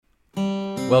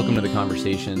Welcome to the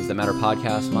Conversations That Matter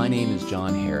podcast. My name is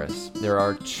John Harris. There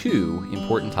are two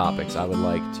important topics I would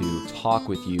like to talk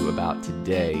with you about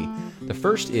today. The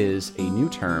first is a new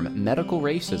term, medical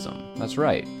racism. That's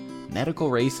right, medical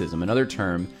racism. Another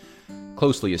term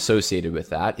closely associated with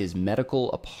that is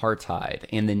medical apartheid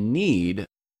and the need for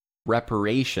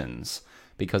reparations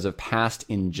because of past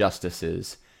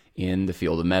injustices in the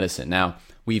field of medicine. Now,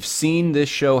 we've seen this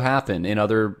show happen in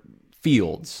other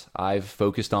fields. I've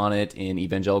focused on it in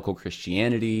evangelical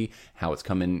Christianity, how it's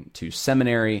come into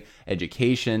seminary,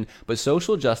 education, but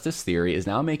social justice theory is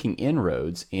now making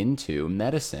inroads into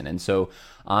medicine. And so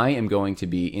I am going to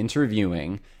be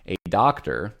interviewing a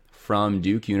doctor from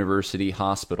Duke University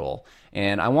Hospital.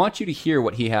 And I want you to hear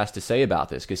what he has to say about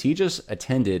this, because he just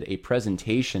attended a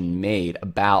presentation made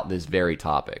about this very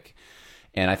topic.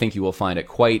 And I think you will find it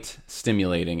quite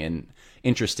stimulating and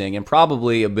interesting and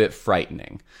probably a bit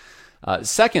frightening.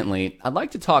 Secondly, I'd like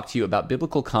to talk to you about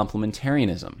biblical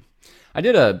complementarianism. I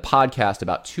did a podcast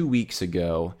about 2 weeks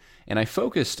ago, and I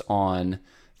focused on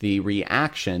the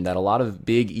reaction that a lot of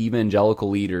big evangelical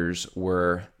leaders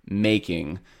were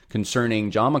making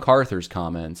concerning John MacArthur's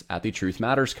comments at the Truth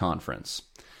Matters conference.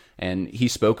 And he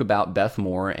spoke about Beth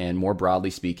Moore and, more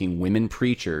broadly speaking, women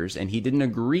preachers, and he didn't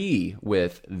agree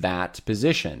with that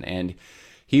position. And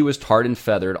he was tarred and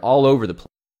feathered all over the place.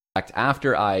 In fact,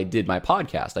 after I did my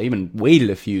podcast, I even waited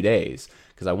a few days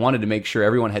because I wanted to make sure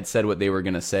everyone had said what they were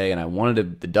going to say, and I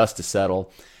wanted the dust to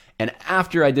settle. And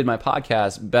after I did my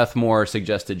podcast, Beth Moore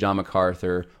suggested John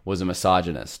MacArthur was a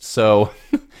misogynist. So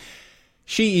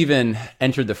she even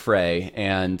entered the fray,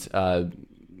 and a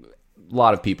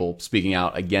lot of people speaking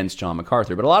out against John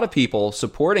MacArthur, but a lot of people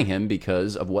supporting him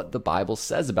because of what the Bible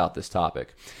says about this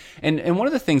topic. And one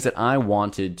of the things that I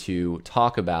wanted to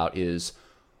talk about is,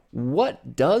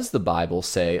 what does the Bible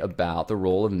say about the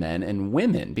role of men and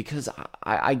women? Because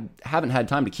I haven't had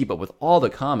time to keep up with all the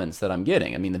comments that I'm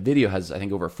getting. I mean, the video has, I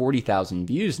think, over 40,000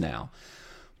 views now.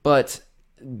 But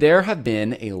there have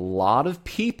been a lot of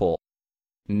people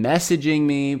messaging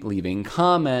me, leaving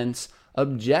comments,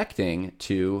 objecting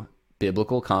to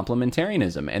biblical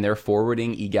complementarianism. And they're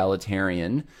forwarding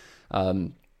egalitarian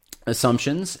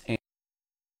assumptions, and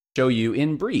show you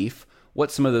in brief what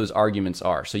some of those arguments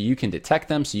are, so you can detect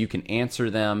them, so you can answer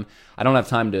them. I don't have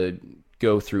time to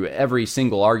go through every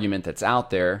single argument that's out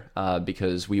there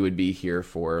because we would be here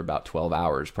for about 12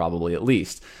 hours, probably at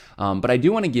least. But I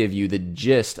do want to give you the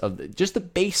gist of just the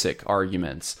basic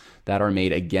arguments that are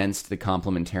made against the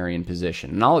complementarian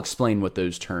position, and I'll explain what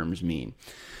those terms mean.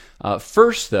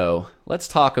 First, though, let's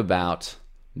talk about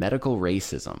medical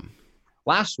racism.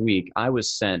 Last week, I was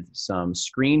sent some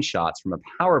screenshots from a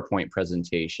PowerPoint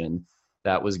presentation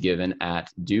that was given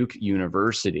at Duke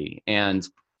University. And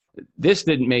this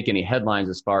didn't make any headlines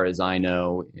as far as I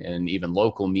know in even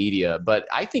local media, but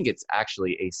I think it's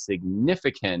actually a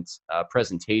significant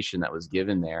presentation that was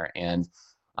given there. And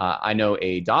I know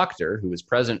a doctor who was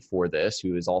present for this,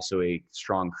 who is also a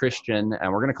strong Christian,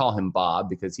 and we're going to call him Bob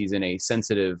because he's in a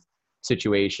sensitive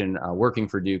situation working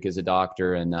for Duke as a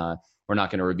doctor, and we're not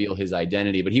going to reveal his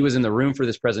identity, but he was in the room for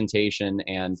this presentation,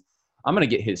 and I'm going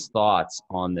to get his thoughts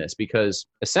on this because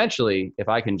essentially, if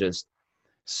I can just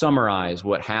summarize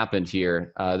what happened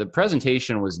here, the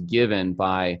presentation was given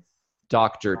by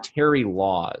Dr. Terry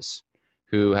Laws,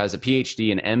 who has a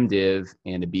PhD in MDiv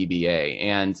and a BBA.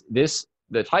 And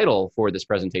the title for this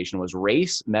presentation was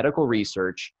Race, Medical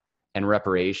Research, and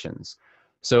Reparations.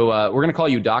 So we're going to call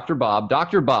you Dr. Bob.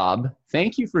 Dr. Bob,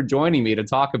 thank you for joining me to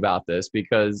talk about this,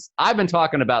 because I've been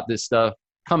talking about this stuff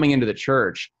coming into the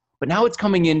church, but now it's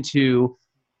coming into,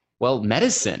 well,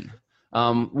 medicine.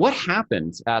 What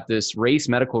happened at this Race,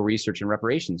 Medical Research, and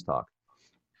Reparations talk?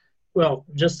 Well,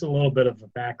 just a little bit of a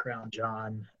background,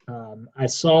 John. I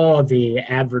saw the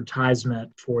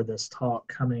advertisement for this talk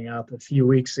coming up a few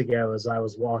weeks ago as I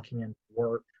was walking into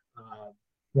work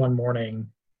one morning.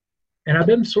 And I've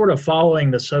been sort of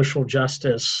following the social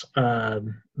justice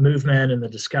movement and the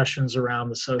discussions around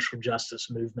the social justice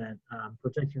movement,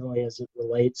 particularly as it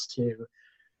relates to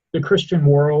the Christian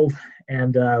world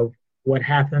and what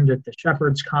happened at the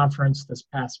Shepherds Conference this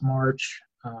past March,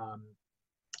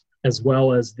 as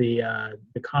well as the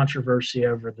controversy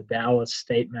over the Dallas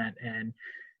statement and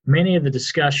many of the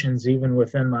discussions even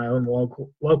within my own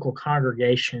local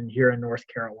congregation here in North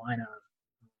Carolina.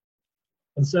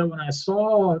 And so when I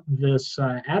saw this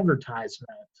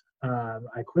advertisement,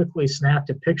 I quickly snapped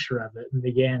a picture of it and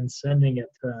began sending it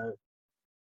to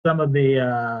some of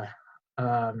the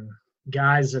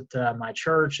guys at my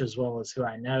church, as well as who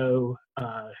I know,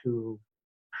 who,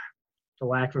 for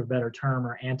lack of a better term,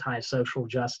 are anti-social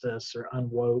justice or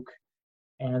unwoke.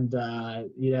 And,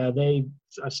 they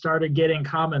started getting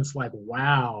comments like,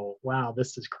 wow,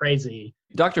 this is crazy.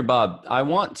 Dr. Bob, I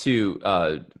want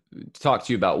to talk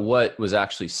to you about what was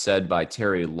actually said by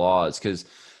Terry Laws, because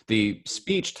the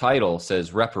speech title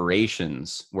says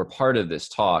reparations were part of this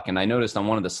talk. And I noticed on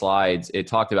one of the slides, it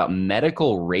talked about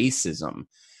medical racism.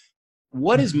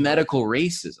 What is medical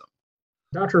racism?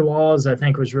 Dr. Laws, I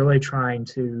think, was really trying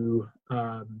to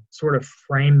sort of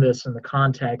frame this in the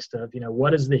context of,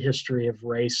 what is the history of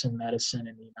race and medicine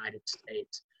in the United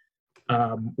States?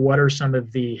 What are some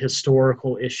of the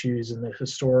historical issues and the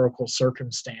historical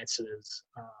circumstances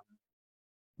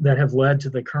that have led to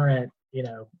the current,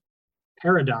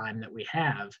 paradigm that we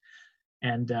have?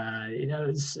 And,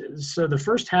 so the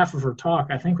first half of her talk,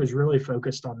 I think, was really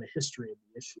focused on the history of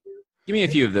the issue. Give me a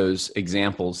few of those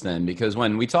examples then, because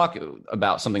when we talk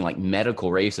about something like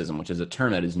medical racism, which is a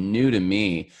term that is new to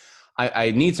me, I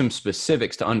need some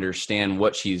specifics to understand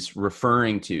what she's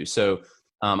referring to. So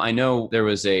I know there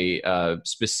was a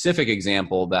specific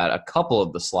example that a couple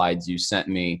of the slides you sent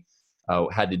me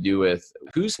had to do with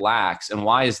who's Lacks and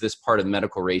why is this part of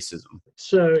medical racism?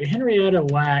 So Henrietta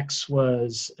Lacks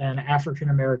was an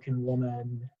African-American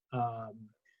woman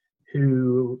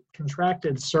who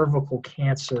contracted cervical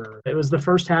cancer. It was the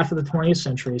first half of the 20th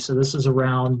century, so this is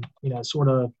around, sort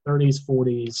of 30s,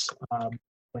 40s,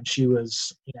 when she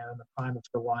was, in the prime of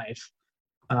her life.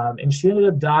 And she ended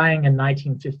up dying in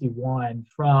 1951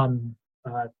 from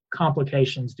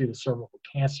complications due to cervical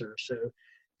cancer. So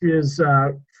she was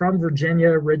from Virginia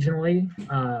originally,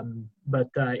 but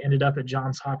ended up at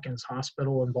Johns Hopkins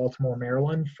Hospital in Baltimore,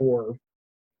 Maryland for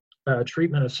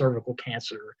treatment of cervical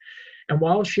cancer. And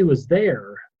while she was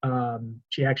there,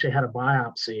 she actually had a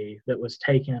biopsy that was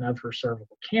taken of her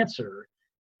cervical cancer.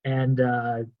 And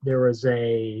there was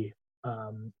a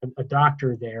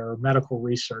doctor there, a medical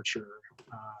researcher,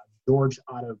 George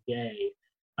Otto Gay.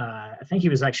 I think he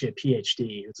was actually a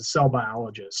PhD. He was a cell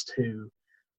biologist who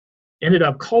ended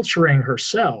up culturing her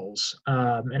cells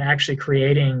and actually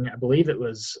creating, I believe it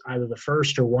was either the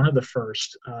first or one of the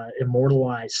first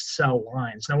immortalized cell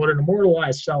lines. Now, what an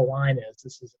immortalized cell line is,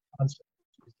 this is a concept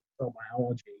of cell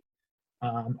biology,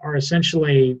 are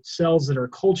essentially cells that are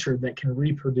cultured that can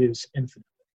reproduce infinitely.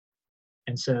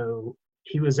 And so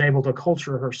he was able to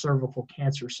culture her cervical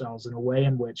cancer cells in a way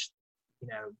in which,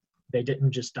 they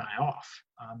didn't just die off.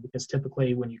 Because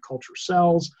typically when you culture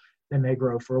cells, they may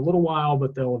grow for a little while,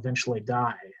 but they'll eventually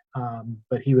die.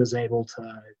 But he was able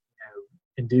to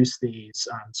induce these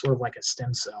sort of like a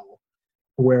stem cell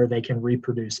where they can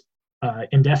reproduce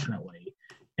indefinitely.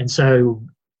 And so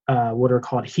what are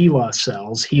called HeLa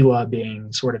cells, HeLa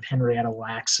being sort of Henrietta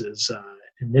Lacks's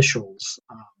initials,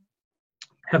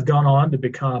 have gone on to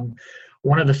become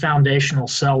one of the foundational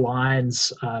cell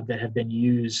lines that have been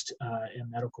used in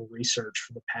medical research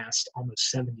for the past almost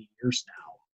 70 years now.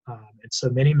 And so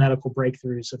many medical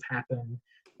breakthroughs have happened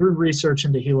through research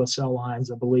into HeLa cell lines.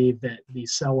 I believe that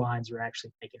these cell lines are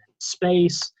actually taken into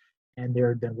space, and there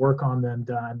had been work on them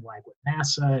done like with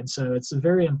NASA. And so it's a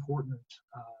very important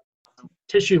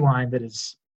tissue line that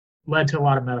has led to a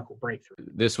lot of medical breakthrough.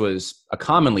 This was a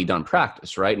commonly done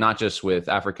practice, right? Not just with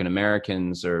African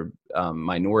Americans or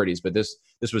minorities, but this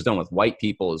was done with white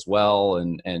people as well,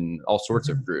 and all sorts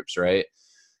of groups, right?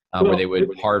 Where they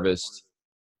would harvest.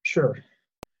 Sure.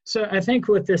 So I think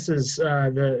what this is,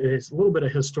 is a little bit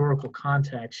of historical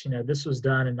context. This was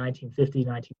done in 1950,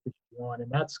 1951,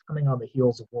 and that's coming on the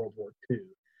heels of World War II.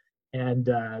 And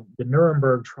the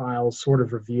Nuremberg trials sort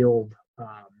of revealed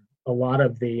a lot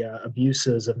of the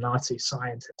abuses of Nazi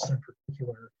scientists in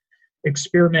particular,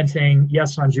 experimenting,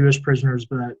 yes, on Jewish prisoners,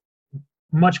 but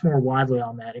much more widely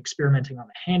on that, experimenting on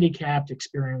the handicapped,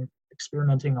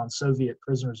 experimenting on Soviet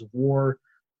prisoners of war,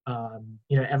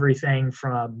 everything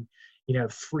from,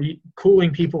 free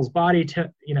cooling people's bodies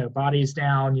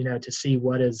down, to see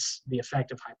what is the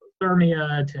effect of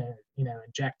hypothermia, to,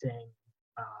 injecting,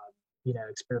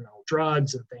 experimental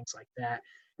drugs and things like that.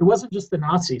 It wasn't just the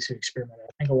Nazis who experimented.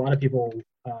 I think a lot of people,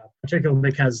 particularly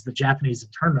because the Japanese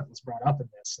internment was brought up in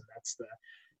this, and that's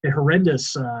the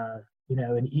horrendous,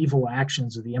 and evil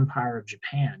actions of the Empire of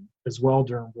Japan as well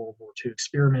during World War II,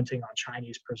 experimenting on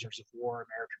Chinese prisoners of war,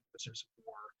 American prisoners of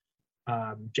war.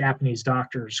 Japanese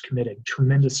doctors committed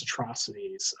tremendous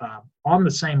atrocities on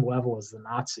the same level as the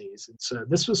Nazis. And so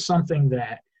this was something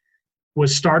that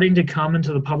was starting to come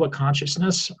into the public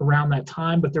consciousness around that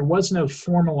time, but there was no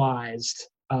formalized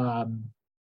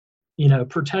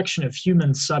protection of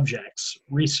human subjects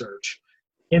research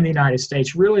in the United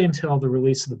States really until the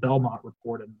release of the Belmont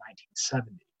Report in the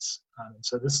 1970s. And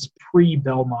so this is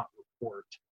pre-Belmont Report,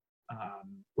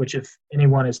 which if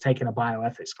anyone has taken a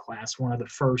bioethics class, one of the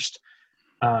first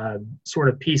sort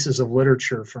of pieces of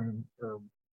literature or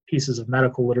pieces of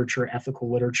medical literature,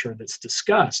 ethical literature that's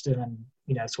discussed in,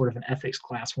 sort of an ethics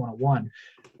class 101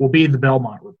 will be the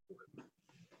Belmont Report.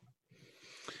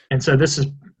 And so this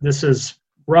is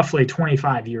roughly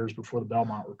 25 years before the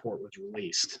Belmont Report was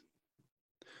released.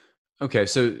 Okay,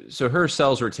 so her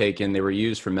cells were taken; they were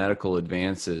used for medical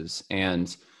advances,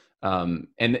 and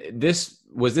this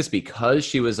was this because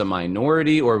she was a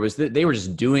minority, or was they were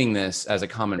just doing this as a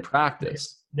common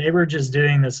practice? They were just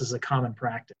doing this as a common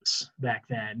practice back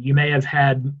then. You may have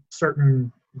had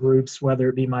certain groups, whether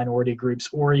it be minority groups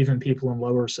or even people in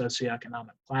lower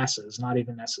socioeconomic classes, not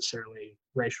even necessarily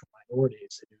racial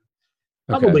minorities, who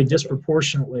probably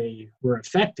disproportionately were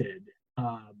affected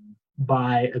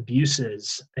by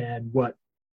abuses and what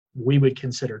we would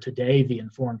consider today the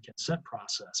informed consent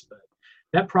process. But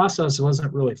that process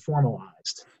wasn't really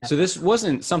formalized. So this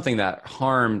wasn't something that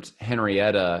harmed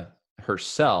Henrietta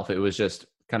herself. It was just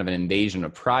kind of an invasion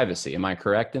of privacy. Am I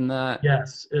correct in that?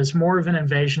 Yes, it's more of an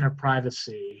invasion of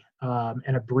privacy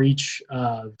and a breach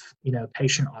of,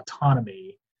 patient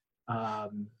autonomy,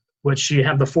 which you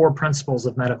have the 4 principles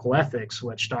of medical ethics,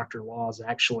 which Dr. Laws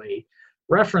actually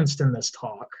referenced in this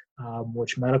talk,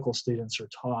 which medical students are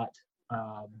taught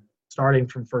starting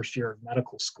from first year of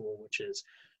medical school, which is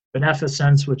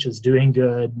beneficence, which is doing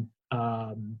good,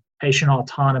 patient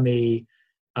autonomy,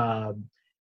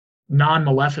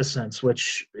 non-maleficence,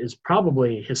 which is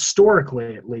probably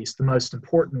historically at least the most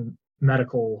important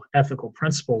medical ethical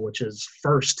principle, which is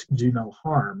first, do no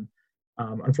harm.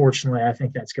 Unfortunately, I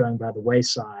think that's going by the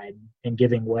wayside and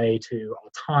giving way to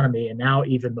autonomy. And now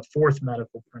even the 4th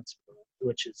medical principle,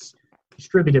 which is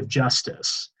distributive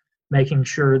justice, making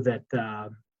sure that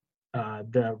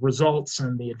the results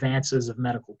and the advances of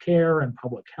medical care and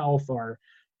public health are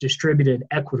distributed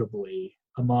equitably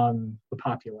among the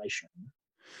population.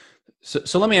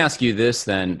 So let me ask you this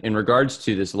then, in regards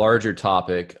to this larger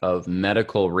topic of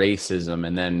medical racism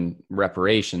and then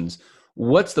reparations,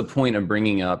 what's the point of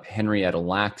bringing up Henrietta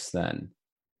Lacks then?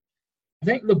 I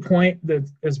think the point that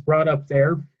is brought up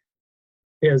there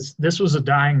is this was a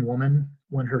dying woman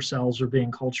when her cells were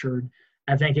being cultured.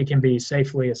 I think it can be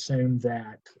safely assumed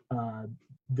that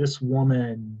this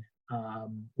woman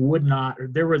would not,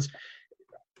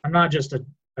 I'm not just a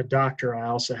doctor, I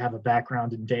also have a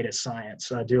background in data science,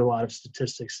 so I do a lot of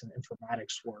statistics and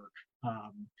informatics work.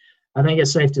 I think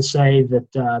it's safe to say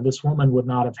that this woman would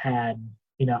not have had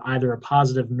either a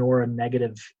positive nor a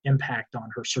negative impact on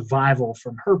her survival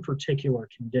from her particular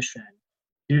condition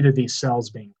due to these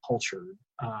cells being cultured.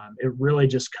 It really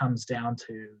just comes down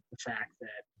to the fact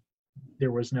that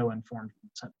there was no informed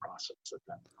consent process at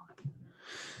that time.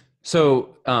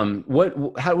 So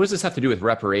how does this have to do with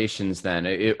reparations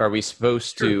then? Are we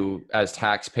supposed to, as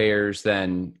taxpayers,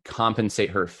 then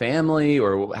compensate her family,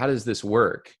 or how does this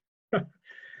work?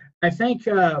 I think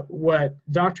what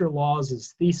Dr.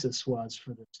 Laws' thesis was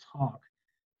for this talk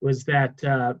was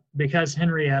that because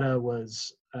Henrietta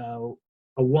was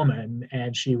a woman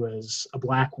and she was a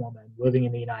Black woman living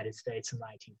in the United States in the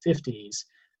 1950s,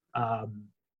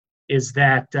 is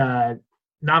that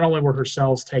not only were her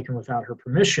cells taken without her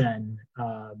permission,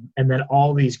 and that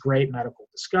all these great medical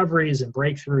discoveries and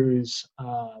breakthroughs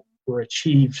were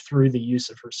achieved through the use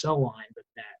of her cell line, but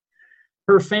that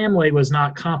her family was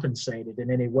not compensated in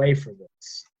any way for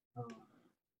this,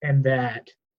 and that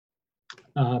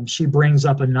she brings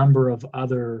up a number of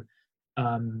other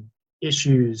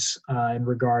issues in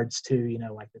regards to,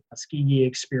 like the Tuskegee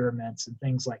experiments and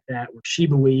things like that, where she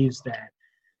believes that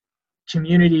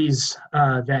communities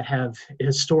that have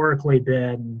historically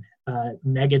been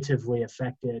negatively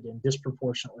affected and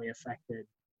disproportionately affected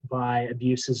by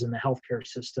abuses in the healthcare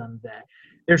system, that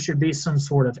there should be some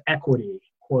sort of equity,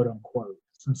 quote unquote,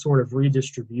 some sort of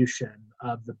redistribution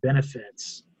of the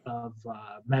benefits of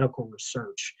medical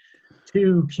research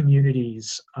to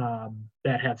communities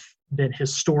that have been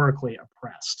historically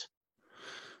oppressed.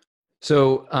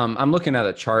 So I'm looking at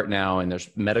a chart now, and there's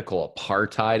medical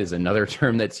apartheid is another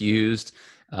term that's used,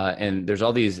 and there's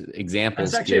all these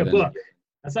examples. That's actually a book.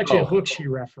 That's actually a book she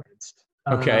referenced.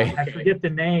 Okay. I forget the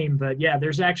name, but yeah,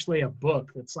 there's actually a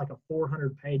book that's like a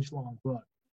 400-page long book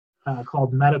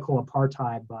called Medical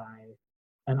Apartheid by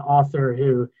an author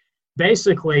who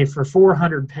basically for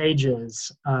 400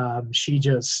 pages, she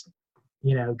just,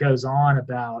 goes on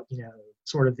about,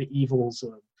 sort of the evils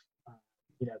of,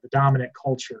 the dominant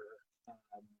culture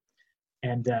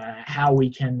and how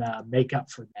we can make up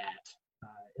for that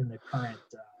in the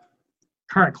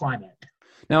current climate.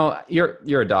 Now,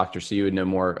 you're a doctor, so you would know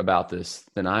more about this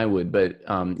than I would, but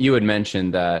you had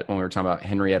mentioned that when we were talking about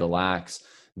Henrietta Lacks,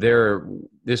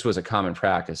 this was a common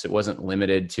practice. It wasn't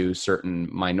limited to certain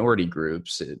minority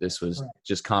groups. This was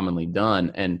just commonly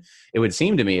done. And it would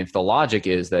seem to me, if the logic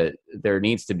is that there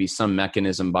needs to be some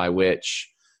mechanism by which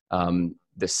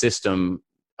the system,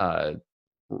 I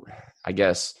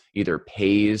guess, either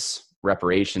pays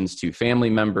reparations to family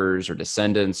members or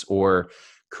descendants, or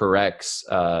corrects,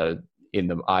 in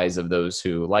the eyes of those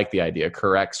who like the idea,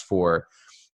 corrects for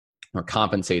or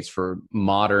compensates for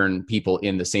modern people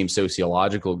in the same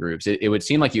sociological groups. It would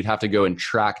seem like you'd have to go and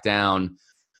track down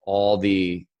all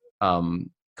the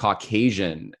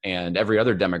Caucasian and every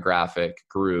other demographic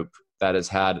group that has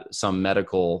had some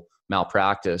medical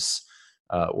malpractice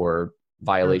or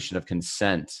violation of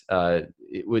consent.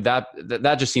 Would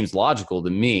that just seems logical to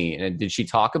me. And did she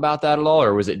talk about that at all,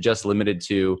 or was it just limited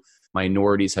to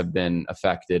minorities have been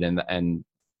affected, and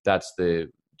that's the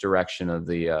direction of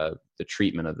the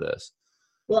treatment of this?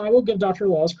 Well, I will give Dr.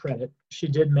 Laws credit. She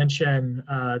did mention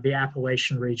the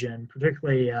Appalachian region,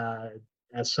 particularly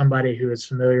as somebody who is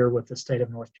familiar with the state of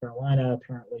North Carolina.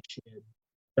 Apparently, she had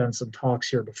done some talks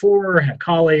here before, had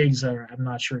colleagues. I'm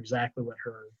not sure exactly what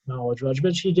her knowledge was,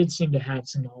 but she did seem to have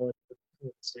some knowledge of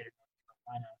the state of North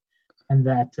Carolina, and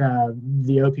that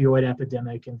the opioid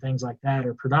epidemic and things like that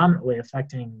are predominantly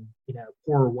affecting,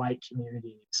 poor white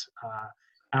communities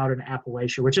out in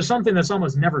Appalachia, which is something that's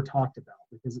almost never talked about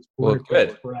because it's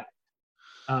politically correct.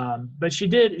 But she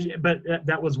did, but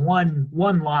that was one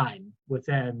line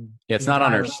within. Yeah, it's not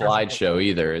on her slideshow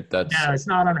either. No, it's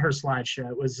not on her slideshow.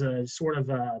 It was sort of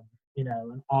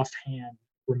an offhand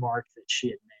remark that she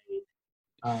had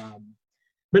made.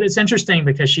 But it's interesting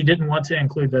because she didn't want to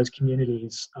include those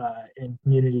communities in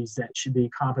communities that should be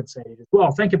compensated as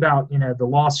well. Think about, the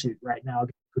lawsuit right now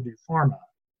against Purdue Pharma,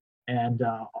 and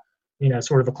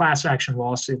sort of a class action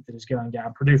lawsuit that is going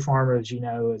down. Purdue Pharma, as you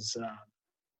know, is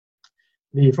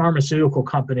the pharmaceutical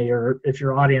company, or if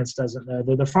your audience doesn't know,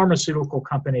 they're the pharmaceutical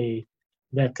company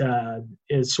that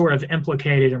is sort of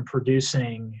implicated in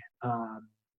producing,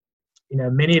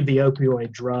 many of the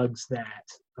opioid drugs that,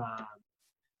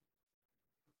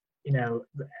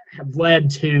 have led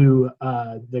to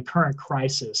the current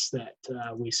crisis that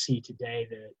we see today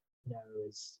that,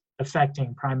 is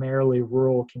affecting primarily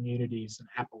rural communities in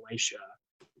Appalachia,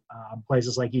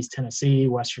 places like East Tennessee,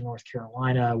 Western North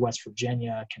Carolina, West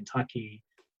Virginia, Kentucky.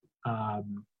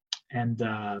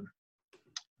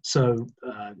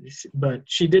 But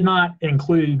she did not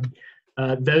include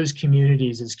those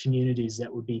communities as communities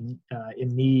that would be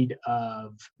in need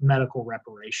of medical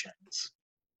reparations.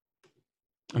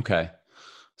 Okay.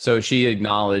 So she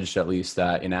acknowledged at least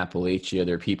that in Appalachia,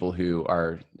 there are people who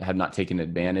have not taken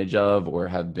advantage of or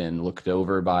have been looked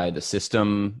over by the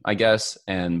system, I guess.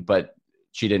 But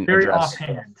she didn't address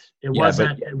offhand. It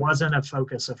wasn't a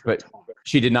focus of her talk.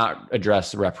 She did not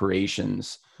address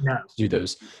reparations. No. Do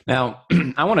those. Now,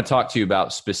 I want to talk to you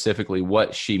about specifically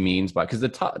what she means by, because the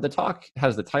talk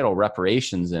has the title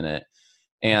reparations in it.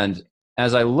 And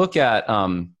as I look at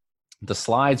the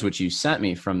slides which you sent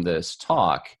me from this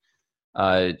talk,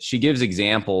 she gives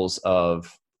examples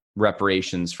of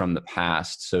reparations from the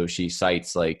past. So she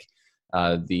cites like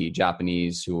the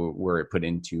Japanese who were put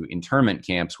into internment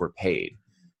camps were paid.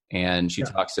 And she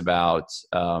talks about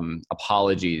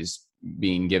apologies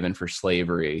being given for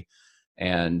slavery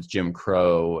and Jim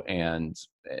Crow and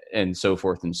so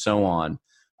forth and so on.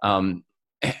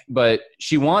 But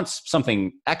she wants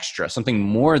something extra, something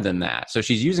more than that. So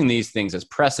she's using these things as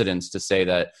precedents to say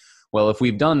that, well, if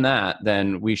we've done that,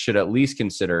 then we should at least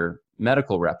consider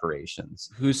medical reparations.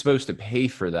 Who's supposed to pay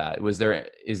for that? Is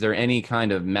there any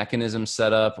kind of mechanism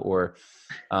set up, or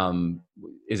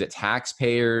is it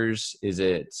taxpayers? Is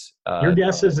it? Your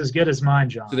guess is as good as mine,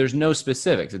 John. So there's no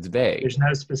specifics. It's vague. There's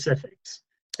no specifics.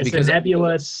 It's a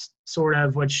nebulous sort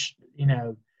of, which,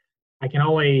 I can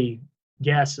only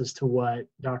guess as to what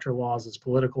Dr. Laws'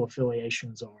 political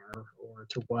affiliations are, or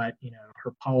to what,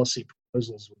 her policy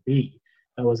proposals would be.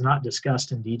 That was not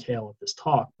discussed in detail at this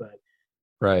talk, but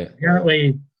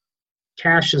apparently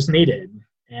cash is needed,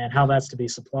 and how that's to be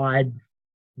supplied.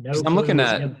 I'm looking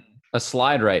at a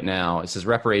slide right now. It says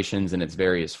reparations in its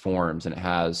various forms, and it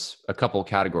has a couple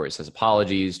categories. It says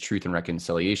apologies, truth and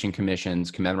reconciliation commissions,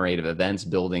 commemorative events,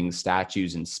 buildings,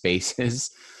 statues, and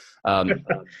spaces,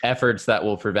 efforts that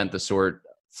will prevent the sorts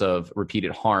of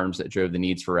repeated harms that drove the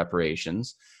needs for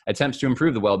reparations, attempts to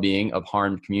improve the well-being of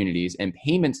harmed communities, and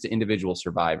payments to individual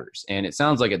survivors. And it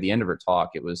sounds like at the end of her talk,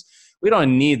 it was, we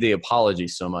don't need the apology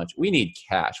so much. We need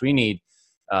cash. We need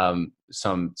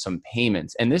some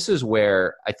payments. And this is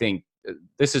where I think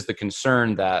this is the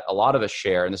concern that a lot of us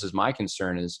share. And this is my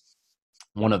concern, is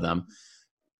one of them.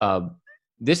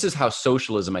 this is how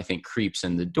socialism, I think, creeps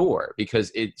in the door,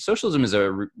 because socialism is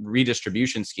a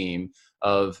redistribution scheme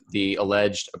of the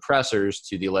alleged oppressors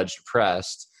to the alleged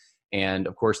oppressed. And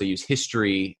of course, they use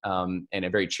history and a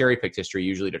very cherry-picked history,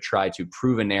 usually to try to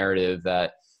prove a narrative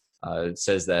that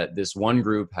says that this one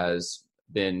group has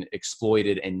been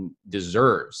exploited and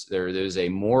deserves. There's a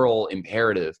moral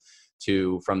imperative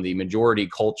from the majority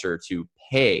culture to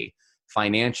pay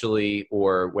financially,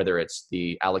 or whether it's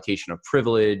the allocation of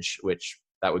privilege, which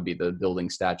that would be the building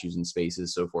statues and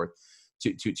spaces, so forth,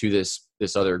 to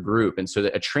this other group. And so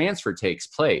that a transfer takes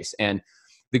place. And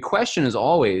the question is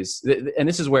always, and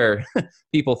this is where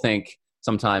people think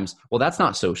sometimes, well, that's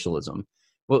not socialism.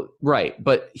 Well, right.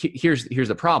 But here's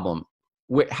the problem.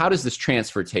 How does this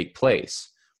transfer take place?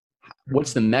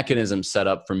 What's the mechanism set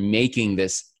up for making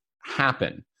this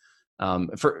happen? I'm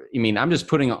just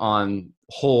putting on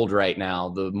hold right now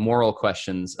the moral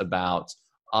questions about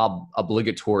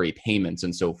obligatory payments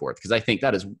and so forth, because I think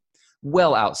that is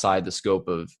well outside the scope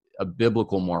of a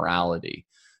biblical morality.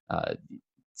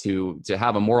 To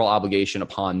have a moral obligation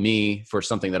upon me for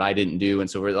something that I didn't do, and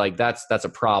so we're like, that's a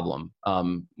problem,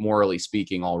 morally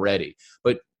speaking, already.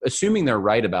 But assuming they're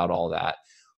right about all that,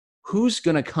 who's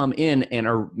going to come in and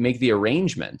make the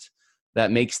arrangement that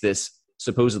makes this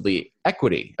supposedly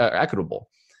equitable?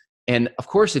 And of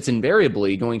course, it's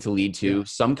invariably going to lead to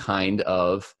some kind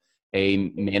of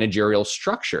a managerial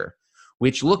structure,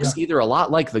 which looks either a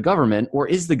lot like the government or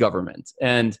is the government.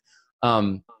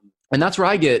 And that's where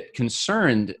I get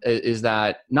concerned, is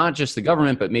that not just the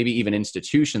government, but maybe even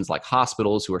institutions like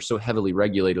hospitals, who are so heavily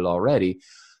regulated already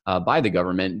by the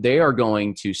government, they are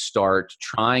going to start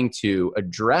trying to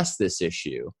address this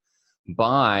issue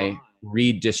by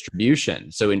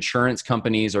redistribution. So insurance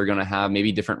companies are going to have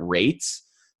maybe different rates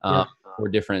for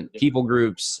different people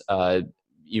groups.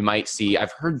 You might see,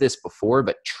 I've heard this before,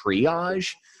 but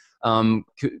triage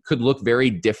could look very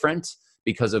different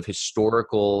because of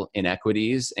historical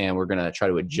inequities, and we're going to try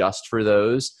to adjust for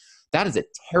those. That is a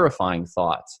terrifying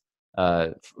thought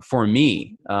for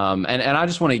me. And I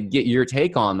just want to get your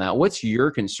take on that. What's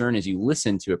your concern as you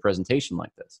listen to a presentation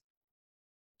like this?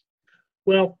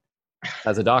 Well,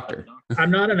 as a doctor,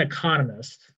 I'm not an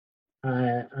economist.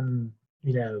 I'm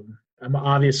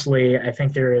obviously, I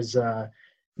think there is a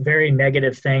very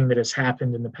negative thing that has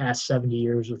happened in the past 70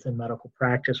 years within medical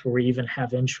practice, where we even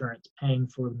have insurance paying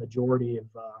for the majority of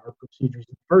our procedures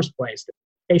in the first place. The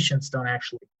patients don't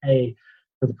actually pay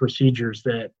for the procedures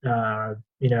that,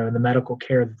 in the medical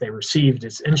care that they received.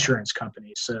 It's insurance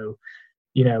companies. So,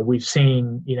 we've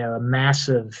seen, a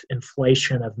massive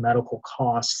inflation of medical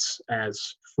costs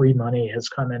as free money has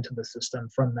come into the system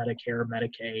from Medicare,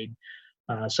 Medicaid,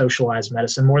 socialized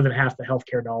medicine. More than half the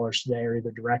healthcare dollars today are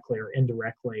either directly or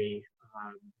indirectly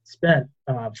spent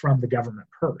from the government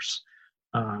purse.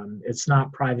 It's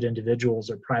not private individuals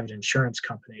or private insurance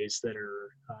companies that are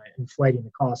inflating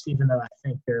the cost, even though I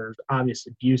think there's obvious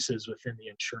abuses within the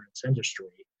insurance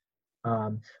industry.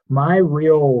 My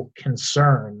real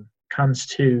concern comes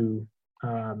to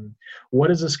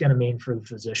what is this going to mean for the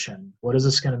physician? What is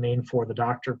this going to mean for the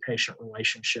doctor-patient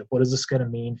relationship? What is this going to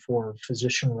mean for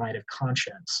physician right of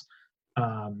conscience?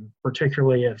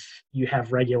 Particularly if you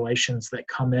have regulations that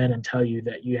come in and tell you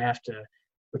that you have to,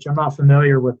 which I'm not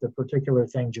familiar with the particular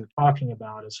things you're talking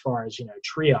about as far as,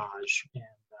 triage.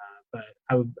 But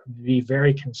I would be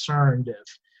very concerned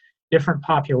if different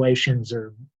populations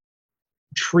are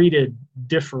treated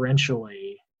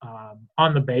differentially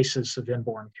on the basis of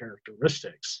inborn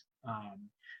characteristics.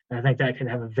 And I think that could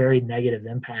have a very negative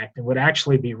impact and would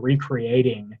actually be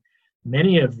recreating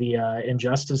many of the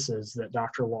injustices that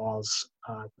Dr. Laws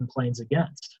complains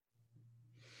against.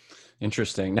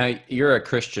 Interesting. Now, you're a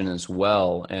Christian as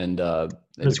well, and the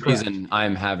reason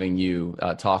I'm having you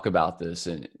talk about this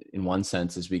in one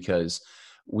sense is because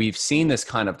we've seen this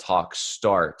kind of talk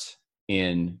start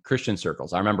in Christian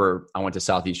circles. I remember I went to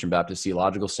Southeastern Baptist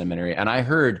Theological Seminary, and I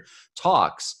heard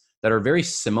talks that are very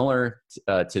similar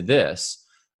to this,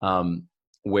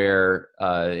 where,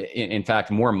 in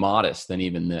fact, more modest than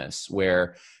even this,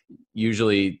 where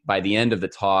usually by the end of the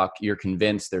talk, you're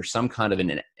convinced there's some kind of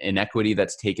an inequity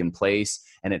that's taken place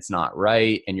and it's not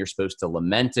right, and you're supposed to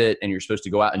lament it, and you're supposed to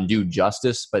go out and do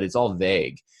justice, but it's all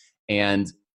vague.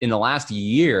 And in the last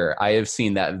year, I have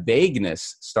seen that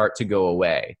vagueness start to go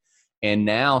away. And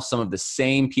now some of the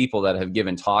same people that have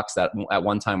given talks that at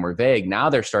one time were vague, now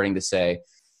they're starting to say,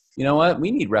 you know what,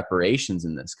 we need reparations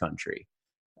in this country.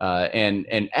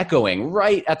 And echoing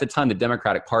right at the time the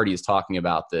Democratic Party is talking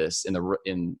about this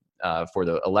for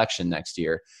the election next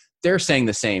year, they're saying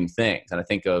the same things. And I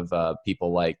think of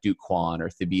people like Duke Kwon or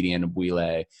Thabiti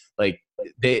Anyabwile. Like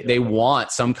they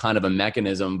want some kind of a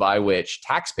mechanism by which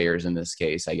taxpayers, in this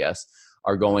case, I guess,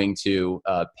 are going to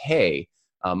pay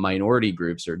minority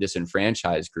groups or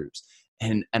disenfranchised groups.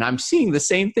 And I'm seeing the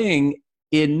same thing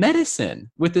in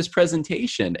medicine with this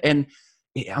presentation. And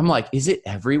I'm like, is it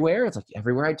everywhere? It's like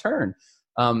everywhere I turn.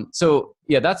 So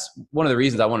yeah, that's one of the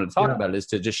reasons I wanted to talk about it, is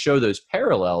to just show those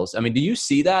parallels. I mean, do you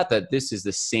see that this is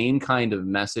the same kind of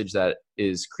message that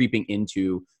is creeping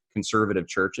into conservative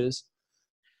churches?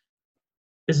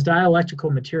 It's dialectical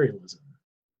materialism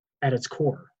at its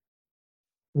core.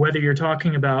 Whether you're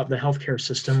talking about the healthcare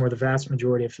system where the vast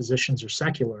majority of physicians are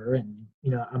secular, and,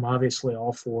 I'm obviously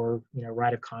all for,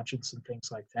 right of conscience and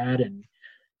things like that. And,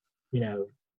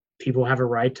 people have a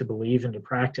right to believe and to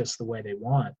practice the way they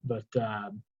want, but,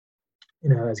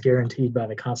 as guaranteed by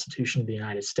the Constitution of the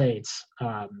United States.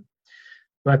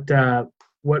 But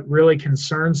what really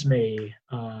concerns me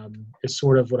is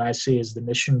sort of what I see as the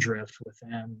mission drift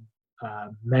within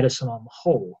medicine on the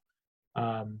whole,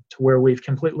 to where we've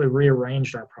completely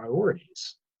rearranged our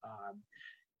priorities.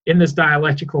 In this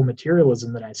dialectical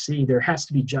materialism that I see, there has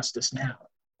to be justice now.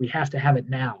 We have to have it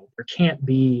now. There can't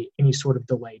be any sort of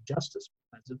delayed justice,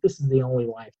 because this is the only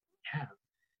life we have.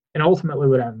 And ultimately,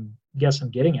 what I'm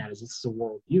getting at is this is a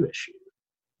worldview issue,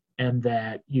 and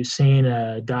that you've seen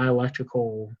a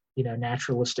dialectical,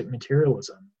 naturalistic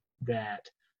materialism that,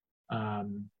 I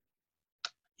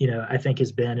think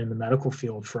has been in the medical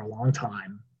field for a long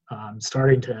time,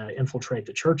 starting to infiltrate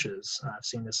the churches. I've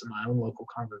seen this in my own local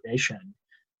congregation.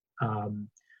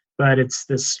 But it's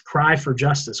this cry for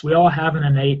justice. We all have an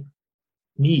innate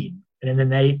need and an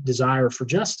innate desire for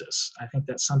justice. I think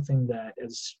that's something that,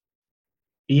 as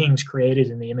beings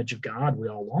created in the image of God, we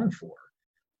all long for.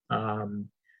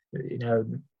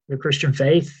 The Christian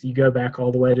faith, you go back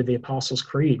all the way to the Apostles'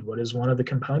 Creed. What is one of the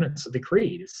components of the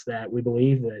creed? It's that we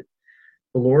believe that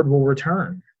the Lord will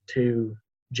return to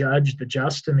judge the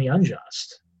just and the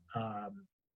unjust.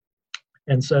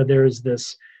 And so there's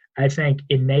this, I think,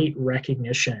 innate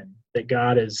recognition that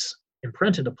God has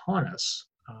imprinted upon us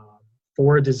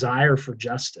for a desire for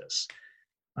justice.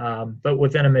 But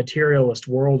within a materialist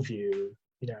worldview,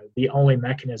 the only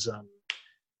mechanism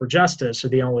for justice, or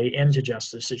the only end to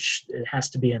justice, it has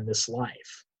to be in this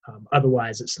life.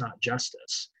 Otherwise, it's not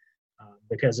justice.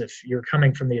 Because if you're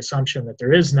coming from the assumption that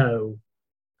there is no,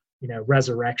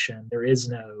 resurrection, there is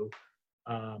no,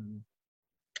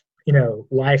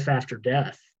 life after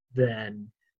death, then,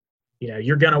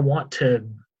 you're going to want to,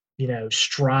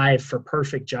 strive for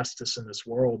perfect justice in this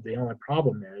world. The only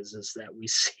problem is that we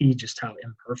see just how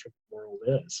imperfect the world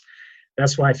is.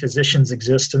 That's why physicians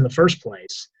exist in the first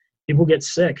place. People get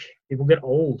sick, people get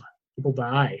old, people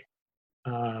die.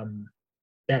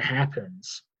 That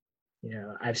happens.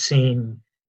 I've seen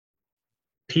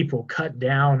people cut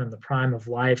down in the prime of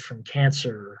life from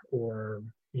cancer, or,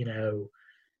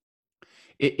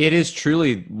 It is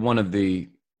truly one of the,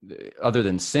 other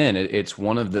than sin, it's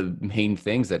one of the main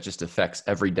things that just affects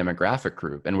every demographic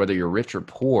group. And whether you're rich or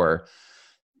poor,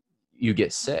 you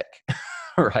get sick,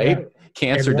 right? Yeah.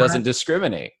 Cancer doesn't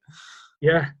discriminate.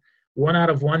 Yeah. 1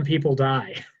 out of 1 people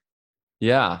die.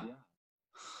 Yeah.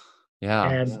 Yeah.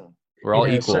 And we're all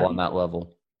equal on that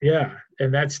level. Yeah.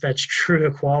 And that's true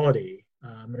equality.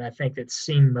 And I think that's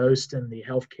seen most in the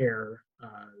healthcare,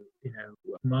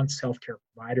 amongst healthcare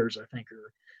providers, I think,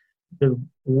 are the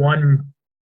one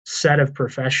set of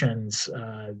professions,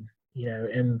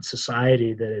 in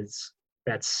society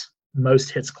that's most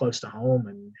hits close to home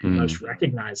and most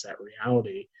recognize that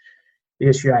reality. The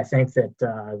issue I think that,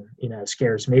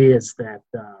 scares me is that,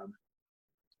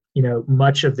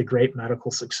 much of the great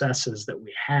medical successes that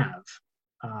we have,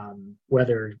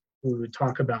 whether we would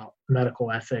talk about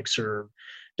medical ethics or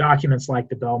documents like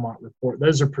the Belmont Report,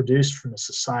 those are produced from a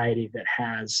society that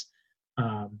has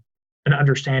an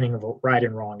understanding of what right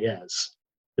and wrong is.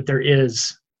 That there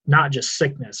is not just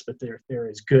sickness, but there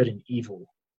is good and evil.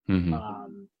 Mm-hmm.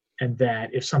 And that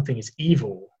if something is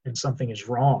evil and something is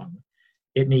wrong,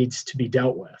 it needs to be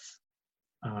dealt with.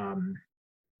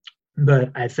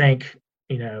 But I think,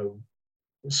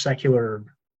 secular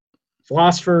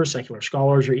philosophers, secular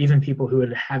scholars, or even people who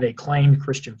would have a claimed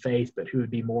Christian faith, but who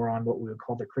would be more on what we would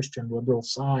call the Christian liberal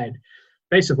side,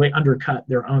 basically undercut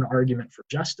their own argument for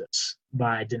justice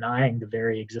by denying the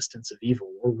very existence of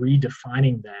evil, or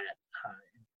redefining that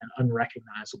in an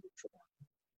unrecognizable form.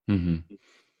 Mm-hmm.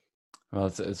 Well,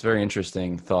 it's very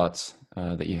interesting thoughts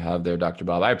that you have there, Dr.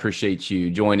 Bob. I appreciate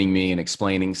you joining me and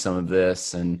explaining some of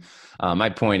this. And my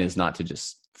point is not to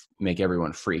just make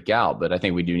everyone freak out, but I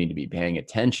think we do need to be paying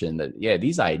attention that,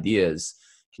 these ideas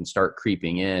can start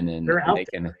creeping in, and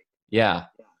Yeah,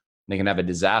 they can have a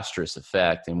disastrous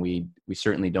effect, and we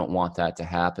certainly don't want that to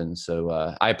happen.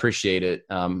 So I appreciate it.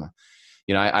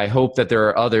 I hope that there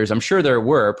are others. I'm sure there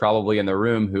were probably in the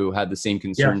room who had the same Yeah.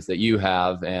 concerns that you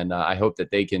have, and I hope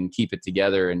that they can keep it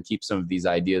together and keep some of these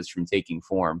ideas from taking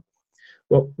form.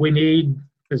 Well, we need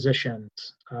physicians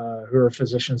who are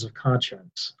physicians of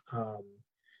conscience.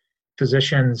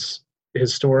 Physicians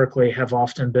historically have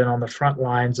often been on the front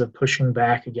lines of pushing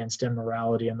back against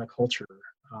immorality in the culture.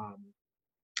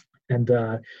 And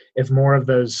if more of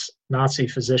those Nazi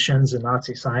physicians and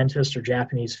Nazi scientists or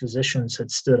Japanese physicians had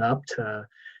stood up to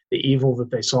the evil that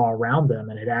they saw around them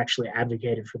and had actually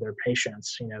advocated for their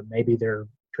patients, maybe there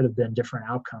could have been different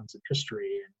outcomes of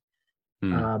history.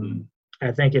 Mm-hmm.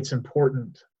 I think it's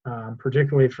important,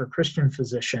 particularly for Christian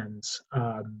physicians,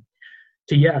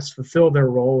 to, yes, fulfill their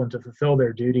role and to fulfill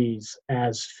their duties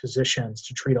as physicians,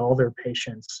 to treat all their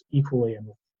patients equally and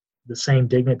with the same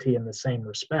dignity and the same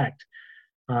respect.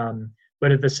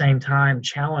 But at the same time,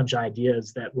 challenge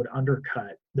ideas that would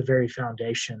undercut the very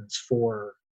foundations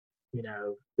for,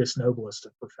 this noblest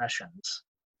of professions.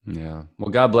 Yeah.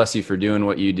 Well, God bless you for doing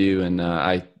what you do. And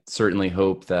I certainly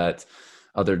hope that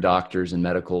other doctors and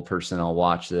medical personnel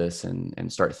watch this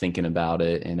and start thinking about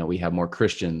it. And we have more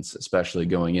Christians, especially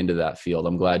going into that field.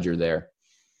 I'm glad you're there.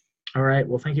 All right.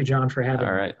 Well, thank you, John, for having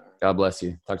me. All right. God bless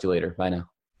you. Talk to you later. Bye now.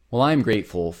 Well, I'm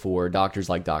grateful for doctors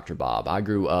like Dr. Bob. I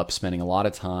grew up spending a lot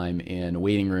of time in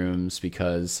waiting rooms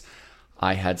because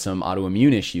I had some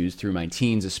autoimmune issues through my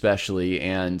teens especially,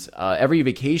 and every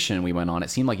vacation we went on,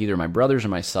 it seemed like either my brothers or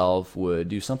myself would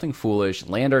do something foolish,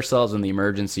 land ourselves in the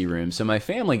emergency room. So my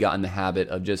family got in the habit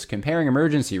of just comparing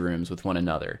emergency rooms with one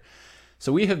another.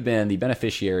 So we have been the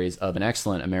beneficiaries of an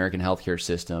excellent American healthcare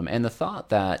system, and the thought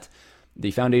that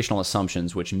the foundational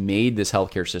assumptions which made this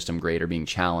healthcare system great are being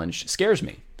challenged scares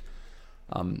me.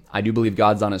 I do believe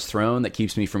God's on his throne. That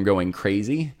keeps me from going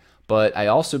crazy. But I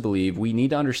also believe we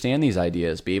need to understand these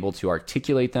ideas, be able to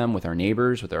articulate them with our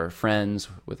neighbors, with our friends,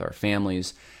 with our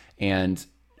families, and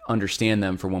understand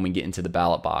them for when we get into the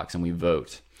ballot box and we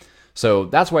vote. So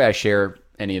that's why I share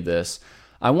any of this.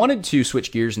 I wanted to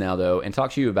switch gears now, though, and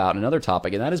talk to you about another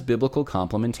topic, and that is biblical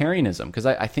complementarianism, because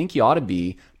I think you ought to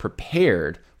be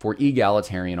prepared for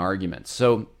egalitarian arguments.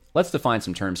 So let's define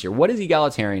some terms here. What is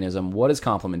egalitarianism? What is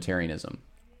complementarianism?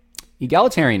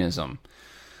 Egalitarianism,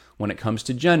 when it comes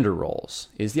to gender roles,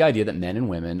 is the idea that men and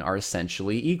women are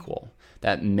essentially equal,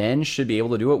 that men should be able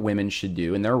to do what women should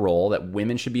do in their role, that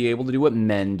women should be able to do what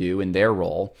men do in their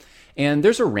role. And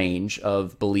there's a range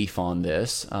of belief on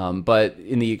this, but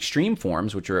in the extreme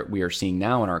forms, which we are seeing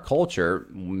now in our culture,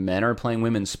 men are playing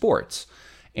women's sports.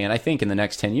 And I think in the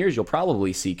next 10 years, you'll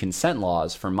probably see consent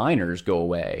laws for minors go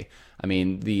away. I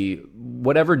mean,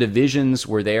 whatever divisions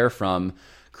were there from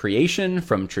creation,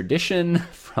 from tradition,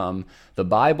 from the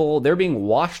Bible, they're being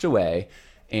washed away.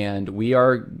 And we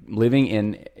are living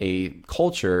in a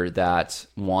culture that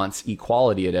wants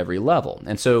equality at every level.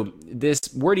 And so this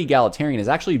word egalitarian is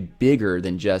actually bigger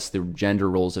than just the gender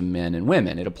roles of men and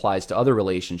women. It applies to other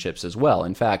relationships as well.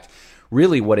 In fact,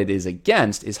 really what it is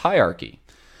against is hierarchy,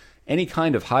 any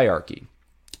kind of hierarchy.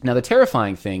 Now, the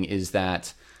terrifying thing is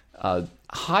that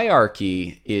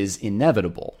hierarchy is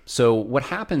inevitable. So what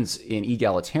happens in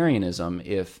egalitarianism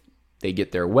if they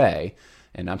get their way,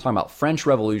 and I'm talking about French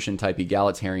Revolution type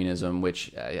egalitarianism,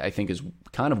 which I think is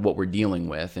kind of what we're dealing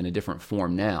with in a different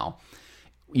form now.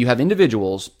 You have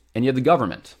individuals and you have the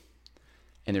government,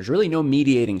 and there's really no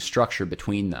mediating structure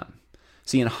between them.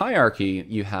 See, in hierarchy,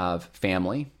 you have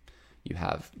family, you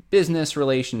have business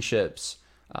relationships,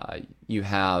 you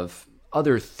have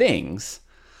other things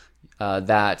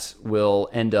that will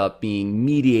end up being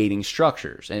mediating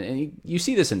structures. And you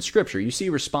see this in Scripture. You see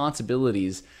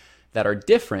responsibilities that are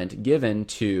different given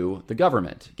to the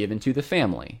government, given to the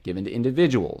family, given to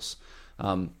individuals.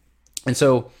 And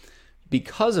so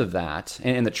because of that,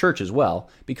 and the church as well,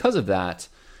 because of that,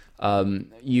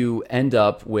 you end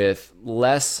up with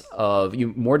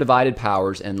more divided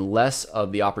powers and less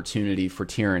of the opportunity for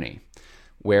tyranny.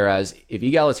 Whereas if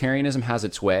egalitarianism has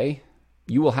its way,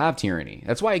 you will have tyranny.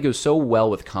 That's why it goes so well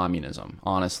with communism,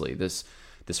 honestly, this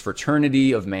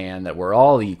fraternity of man, that we're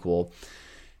all equal.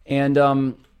 And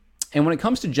when it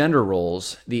comes to gender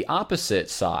roles, the opposite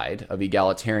side of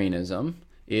egalitarianism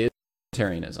is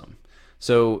complementarianism.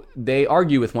 So they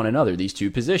argue with one another, these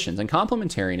two positions. And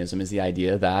complementarianism is the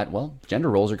idea that, well, gender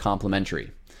roles are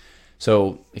complementary.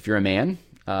 So if you're a man,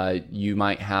 you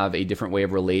might have a different way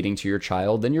of relating to your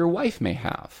child than your wife may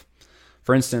have.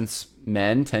 For instance,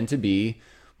 men tend to be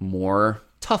more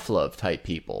tough love type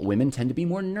people. Women tend to be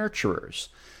more nurturers.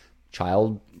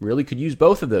 child really could use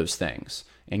both of those things.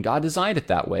 And God designed it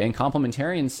that way. And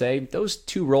complementarians say those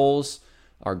two roles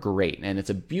are great. And it's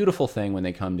a beautiful thing when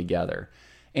they come together.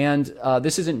 And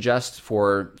this isn't just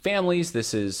for families.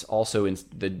 This is also in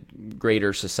the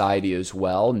greater society as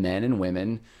well. Men and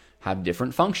women have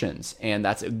different functions. And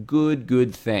that's a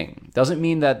good thing. Doesn't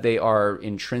mean that they are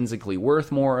intrinsically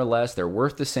worth more or less. They're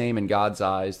worth the same in God's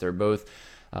eyes. They're both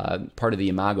part of the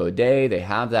Imago Dei. They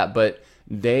have that. But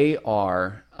they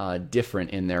are different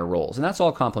in their roles. And that's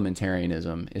all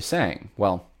complementarianism is saying.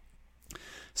 Well,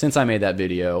 since I made that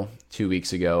video 2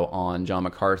 weeks ago on John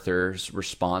MacArthur's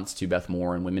response to Beth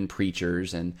Moore and women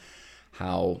preachers and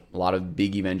how a lot of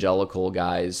big evangelical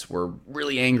guys were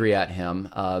really angry at him,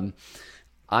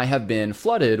 I have been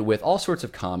flooded with all sorts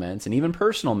of comments and even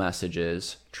personal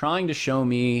messages trying to show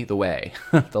me the way,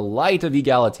 the light of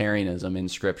egalitarianism in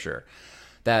Scripture,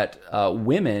 that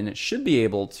women should be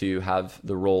able to have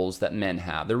the roles that men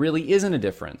have. There really isn't a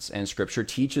difference, and Scripture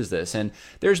teaches this. And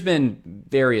there's been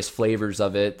various flavors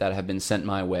of it that have been sent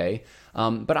my way.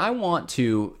 But I want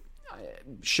to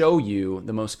show you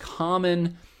the most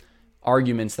common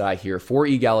arguments that I hear for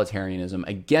egalitarianism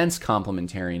against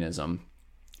complementarianism.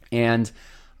 And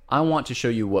I want to show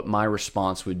you what my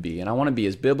response would be, and I want to be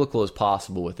as biblical as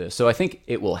possible with this. So I think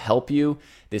it will help you.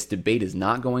 This debate is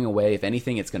not going away. If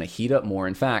anything, it's going to heat up more.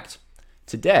 In fact,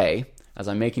 today, as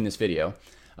I'm making this video,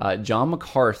 John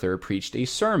MacArthur preached a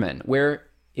sermon where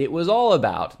it was all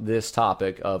about this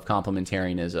topic of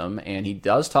complementarianism, and he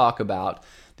does talk about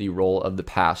the role of the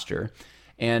pastor.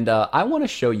 And I want to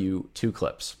show you 2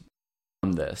 clips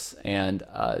from this, and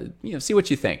see what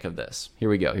you think of this. Here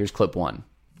we go. Here's clip 1.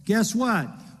 Guess what?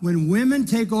 When women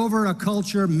take over a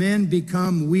culture, men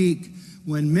become weak.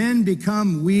 When men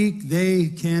become weak, they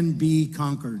can be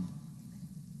conquered.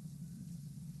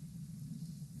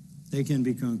 They can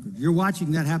be conquered. You're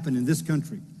watching that happen in this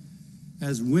country.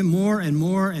 As more and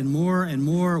more and more and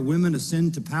more women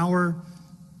ascend to power,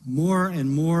 more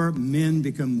and more men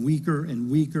become weaker and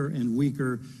weaker and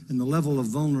weaker, and the level of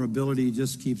vulnerability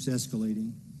just keeps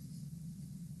escalating.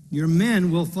 Your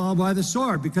men will fall by the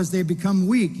sword because they become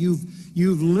weak.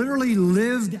 You've literally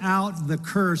lived out the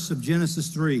curse of Genesis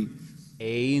 3.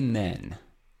 Amen.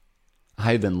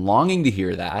 I've been longing to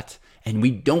hear that, and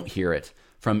we don't hear it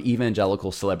from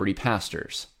evangelical celebrity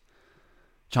pastors.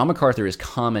 John MacArthur is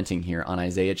commenting here on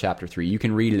Isaiah chapter 3. You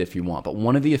can read it if you want, but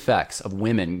one of the effects of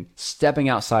women stepping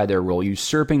outside their role,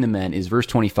 usurping the men, is verse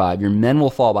 25. Your men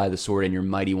will fall by the sword and your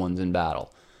mighty ones in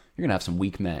battle. You're going to have some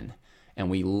weak men. And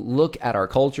we look at our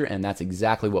culture, and that's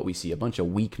exactly what we see, a bunch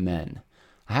of weak men.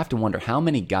 I have to wonder how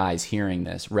many guys hearing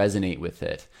this resonate with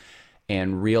it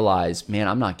and realize, man,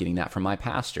 I'm not getting that from my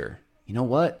pastor. You know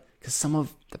what? Because some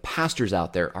of the pastors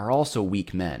out there are also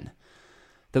weak men.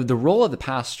 The role of the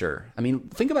pastor, I mean,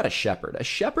 think about a shepherd. A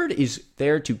shepherd is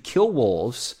there to kill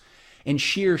wolves and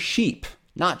shear sheep,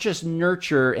 not just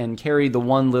nurture and carry the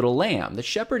one little lamb. The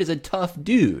shepherd is a tough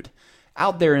dude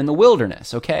out there in the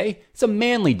wilderness, okay? It's a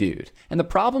manly dude. And the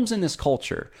problems in this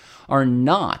culture are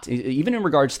not, even in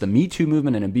regards to the Me Too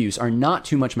movement and abuse, are not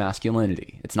too much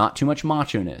masculinity. It's not too much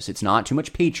macho-ness. It's not too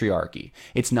much patriarchy.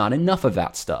 It's not enough of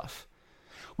that stuff.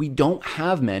 We don't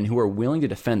have men who are willing to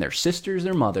defend their sisters,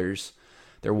 their mothers,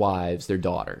 their wives, their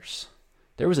daughters.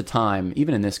 There was a time,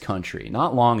 even in this country,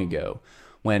 not long ago,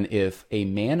 when if a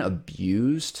man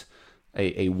abused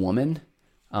a woman,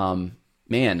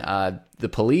 the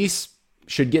police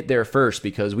should get there first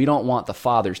because we don't want the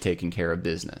fathers taking care of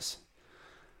business.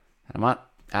 I'm not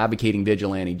advocating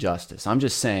vigilante justice. I'm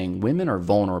just saying women are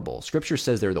vulnerable. Scripture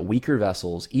says they're the weaker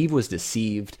vessels. Eve was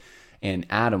deceived, and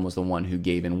Adam was the one who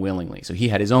gave in willingly. So he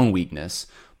had his own weakness,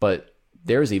 but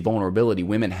there's a vulnerability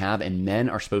women have, and men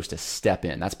are supposed to step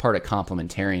in. That's part of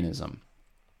complementarianism.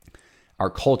 Our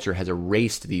culture has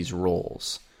erased these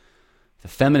roles. The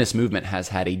feminist movement has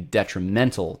had a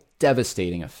detrimental,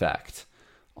 devastating effect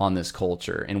on this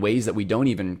culture in ways that we don't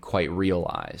even quite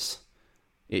realize.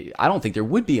 I don't think there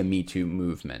would be a Me Too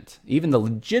movement. Even the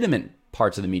legitimate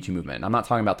parts of the Me Too movement. I'm not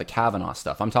talking about the Kavanaugh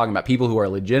stuff. I'm talking about people who are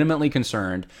legitimately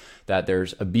concerned that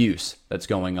there's abuse that's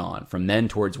going on from men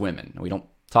towards women. We don't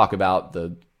talk about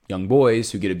the young boys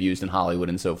who get abused in Hollywood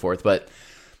and so forth, but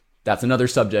that's another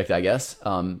subject, I guess.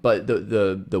 But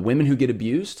the women who get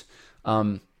abused,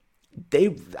 I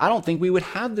don't think we would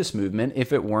have this movement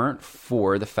if it weren't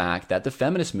for the fact that the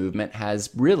feminist movement has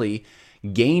really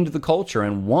gained the culture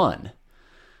and won.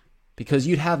 Because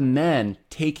you'd have men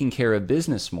taking care of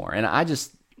business more. And I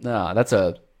just, that's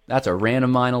a rant of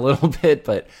mine a little bit,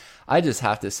 but I just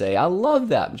have to say, I love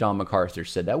that John MacArthur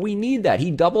said that. We need that.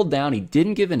 He doubled down. He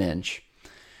didn't give an inch.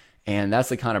 And that's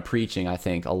the kind of preaching I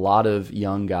think a lot of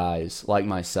young guys like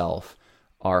myself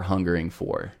are hungering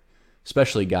for,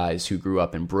 especially guys who grew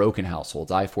up in broken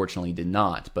households. I fortunately did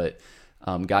not, but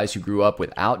guys who grew up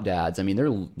without dads, I mean, they're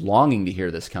longing to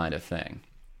hear this kind of thing.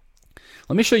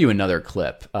 Let me show you another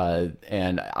clip,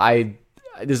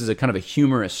 this is a kind of a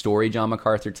humorous story John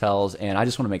MacArthur tells, and I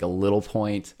just want to make a little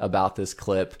point about this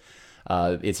clip.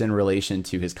 It's in relation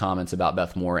to his comments about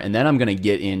Beth Moore, and then I'm going to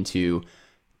get into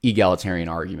egalitarian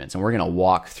arguments, and we're going to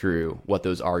walk through what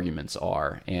those arguments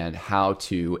are and how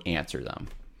to answer them.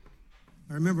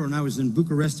 I remember when I was in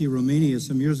Bucharest, Romania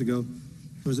some years ago,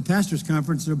 there was a pastors'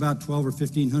 conference. There were about 12 or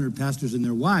 1,500 pastors and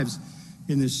their wives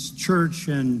in this church,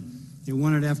 and they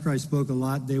wanted, after I spoke a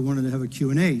lot, they wanted to have a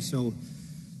Q&A. So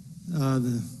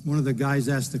one of the guys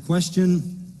asked the question,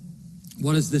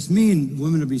 what does this mean,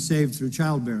 women to be saved through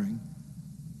childbearing?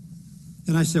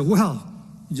 And I said, well,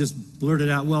 he just blurted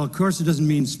out, well, of course it doesn't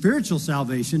mean spiritual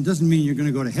salvation. It doesn't mean you're going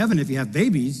to go to heaven if you have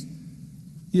babies.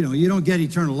 You know, you don't get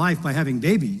eternal life by having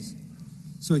babies.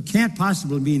 So it can't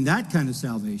possibly mean that kind of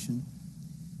salvation.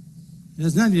 It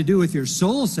has nothing to do with your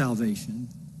soul salvation.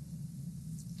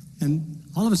 And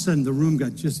all of a sudden, the room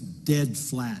got just dead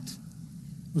flat.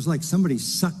 It was like somebody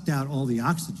sucked out all the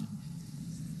oxygen.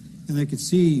 And I could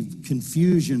see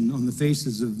confusion on the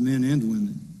faces of men and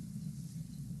women.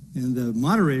 And the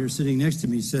moderator sitting next to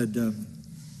me said,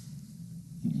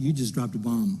 you just dropped a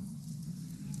bomb.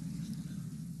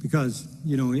 Because,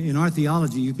 you know, in our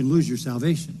theology, you can lose your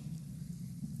salvation.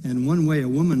 And one way a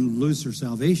woman loses her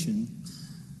salvation,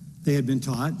 they had been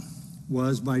taught,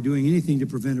 was by doing anything to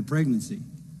prevent a pregnancy.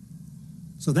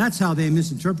 So that's how they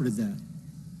misinterpreted that.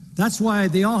 That's why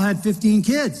they all had 15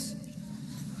 kids.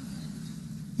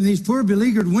 And these poor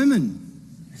beleaguered women,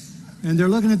 and they're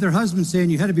looking at their husband saying,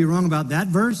 you had to be wrong about that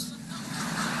verse?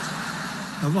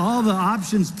 Of all the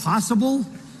options possible,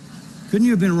 couldn't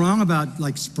you have been wrong about,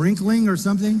 like, sprinkling or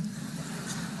something?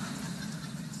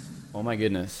 Oh my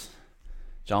goodness.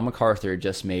 John MacArthur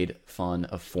just made fun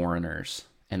of foreigners,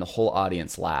 and the whole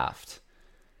audience laughed.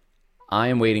 I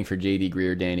am waiting for J.D.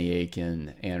 Greear, Danny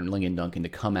Akin, and Ligon Duncan to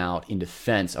come out in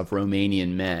defense of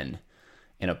Romanian men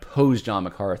and oppose John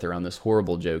MacArthur on this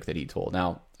horrible joke that he told.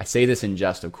 Now, I say this in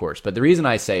jest, of course, but the reason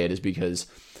I say it is because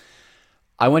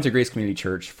I went to Grace Community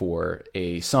Church for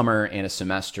a summer and a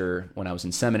semester when I was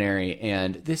in seminary,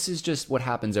 and this is just what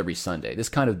happens every Sunday, this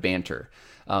kind of banter.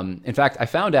 In fact, I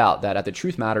found out that at the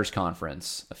Truth Matters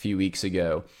conference a few weeks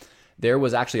ago, there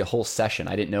was actually a whole session,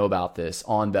 I didn't know about this,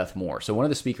 on Beth Moore. So one of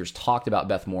the speakers talked about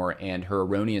Beth Moore and her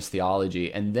erroneous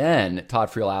theology, and then Todd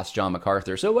Friel asked John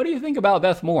MacArthur, so what do you think about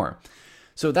Beth Moore?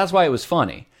 So that's why it was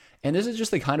funny. And this is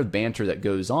just the kind of banter that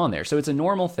goes on there. So it's a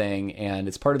normal thing, and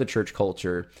it's part of the church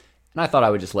culture, and I thought I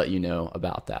would just let you know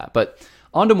about that. But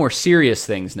on to more serious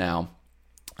things now.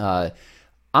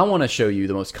 I want to show you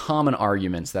the most common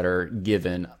arguments that are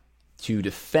given to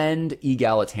defend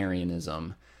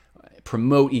egalitarianism,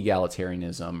 promote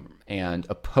egalitarianism, and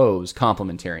oppose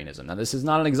complementarianism. Now, this is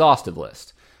not an exhaustive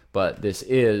list, but this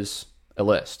is a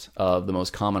list of the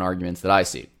most common arguments that I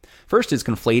see. First is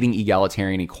conflating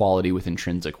egalitarian equality with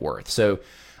intrinsic worth. So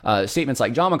statements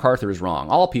like John MacArthur is wrong,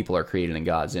 all people are created in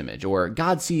God's image, or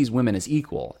God sees women as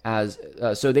equal,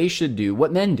 so they should do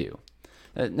what men do.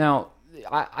 Now,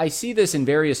 I see this in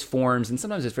various forms, and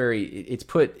sometimes it's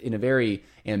put in a very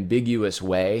ambiguous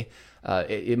way.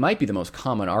 It might be the most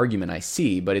common argument I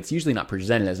see, but it's usually not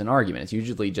presented as an argument. It's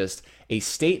usually just a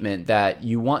statement that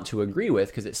you want to agree with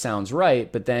because it sounds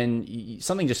right, but then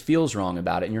something just feels wrong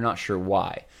about it, and you're not sure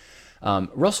why.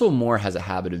 Russell Moore has a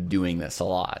habit of doing this a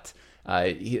lot.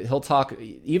 He'll talk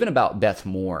even about Beth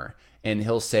Moore, and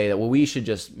he'll say that, well, we should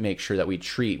just make sure that we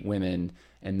treat women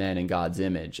and men in God's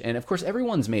image. And of course,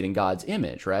 everyone's made in God's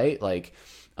image, right? Like,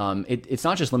 it's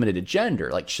not just limited to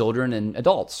gender, like children and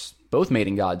adults, both made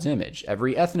in God's image.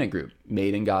 Every ethnic group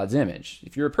made in God's image.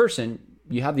 If you're a person,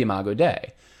 you have the Imago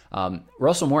Dei.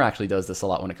 Russell Moore actually does this a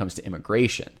lot when it comes to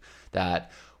immigration,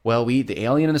 that, well, the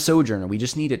alien and the sojourner, we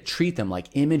just need to treat them like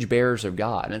image bearers of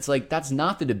God. And it's like, that's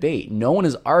not the debate. No one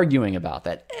is arguing about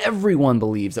that. Everyone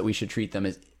believes that we should treat them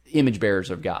as image bearers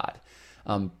of God.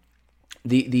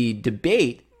 The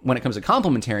debate when it comes to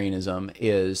complementarianism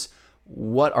is,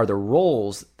 what are the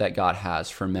roles that God has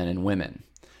for men and women?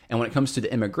 And when it comes to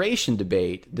the immigration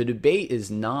debate, the debate is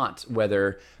not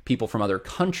whether people from other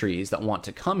countries that want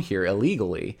to come here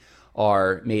illegally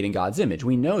are made in God's image.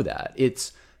 We know that.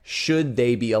 It's, should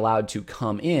they be allowed to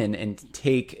come in and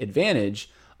take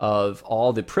advantage of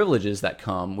all the privileges that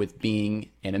come with being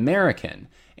an American?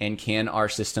 And can our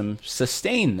system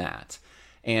sustain that?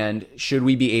 And should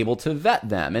we be able to vet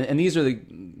them? And these are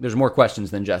there's more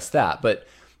questions than just that. But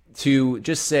to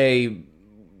just say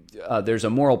there's a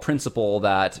moral principle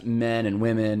that men and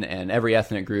women and every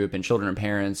ethnic group and children and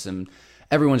parents and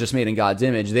everyone's just made in God's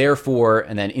image, therefore,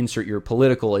 and then insert your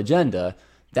political agenda,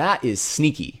 that is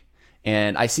sneaky.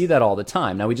 And I see that all the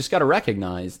time. Now, we just got to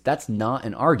recognize that's not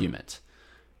an argument.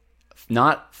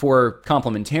 Not for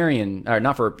complementarian, or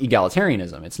not for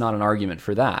egalitarianism. It's not an argument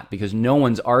for that, because no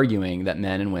one's arguing that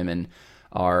men and women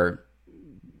are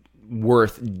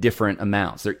worth different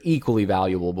amounts. They're equally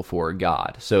valuable before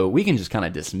God. So we can just kind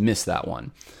of dismiss that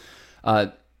one.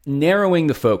 Narrowing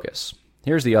the focus.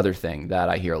 Here's the other thing that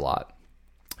I hear a lot.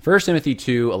 1 Timothy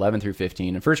 2, 11 through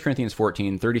 15, and 1 Corinthians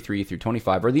 14, 33 through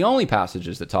 25 are the only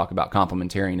passages that talk about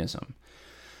complementarianism.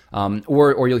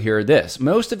 Or you'll hear this.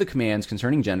 Most of the commands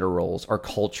concerning gender roles are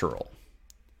cultural.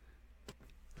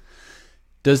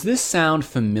 Does this sound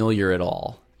familiar at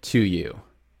all to you?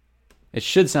 It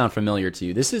should sound familiar to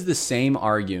you. This is the same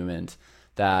argument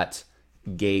that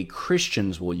gay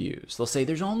Christians will use. They'll say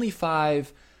there's only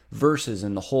 5 verses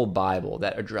in the whole Bible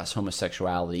that address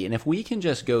homosexuality, and if we can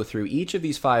just go through each of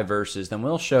these 5 verses, then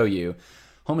we'll show you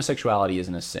homosexuality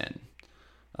isn't a sin.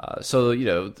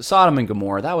 So, Sodom and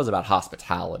Gomorrah, that was about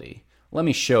hospitality. Let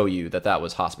me show you that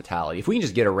was hospitality. If we can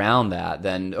just get around that,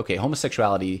 then, okay,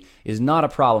 homosexuality is not a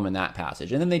problem in that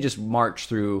passage. And then they just march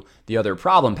through the other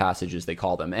problem passages, they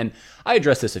call them. And I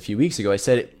addressed this a few weeks ago. I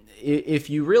said, if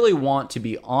you really want to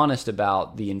be honest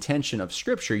about the intention of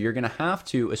Scripture, you're going to have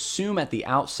to assume at the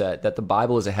outset that the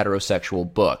Bible is a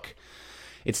heterosexual book.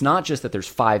 It's not just that there's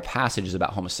 5 passages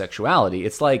about homosexuality.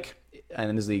 It's like,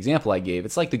 and this is the example I gave,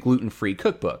 it's like the gluten-free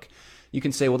cookbook. You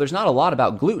can say, well, there's not a lot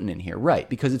about gluten in here, right?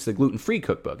 Because it's the gluten-free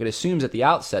cookbook. It assumes at the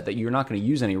outset that you're not going to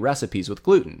use any recipes with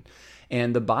gluten.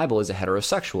 And the Bible is a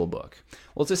heterosexual book.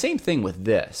 Well, it's the same thing with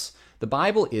this. The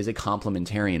Bible is a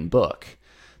complementarian book.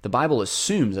 The Bible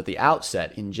assumes at the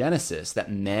outset in Genesis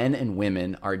that men and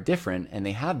women are different and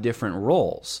they have different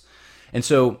roles. And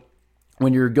so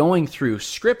when you're going through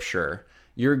Scripture,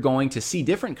 you're going to see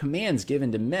different commands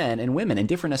given to men and women and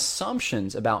different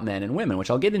assumptions about men and women, which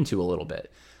I'll get into a little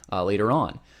bit later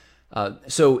on.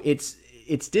 So it's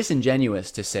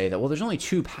disingenuous to say that, well, there's only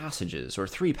 2 passages or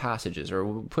 3 passages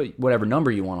or put whatever number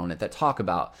you want on it that talk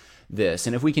about this.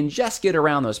 And if we can just get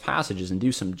around those passages and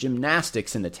do some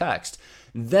gymnastics in the text,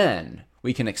 then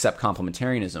we can accept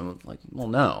complementarianism. Like, well,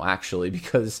 no, actually,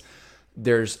 because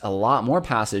there's a lot more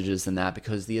passages than that,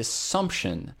 because the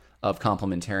assumption of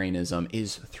complementarianism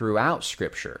is throughout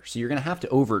Scripture. So you're going to have to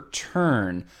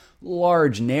overturn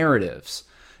large narratives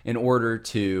in order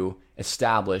to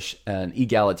establish an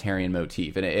egalitarian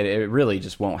motif. And it really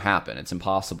just won't happen. It's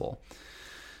impossible.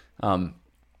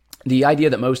 The idea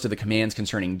that most of the commands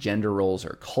concerning gender roles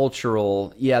are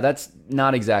cultural, yeah, that's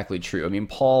not exactly true. I mean,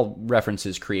 Paul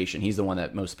references creation. He's the one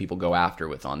that most people go after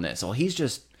with on this. Well, he's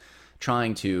just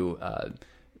trying to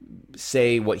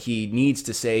say what he needs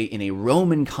to say in a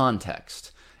Roman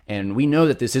context. And we know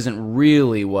that this isn't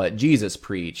really what Jesus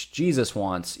preached. Jesus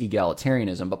wants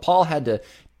egalitarianism, but Paul had to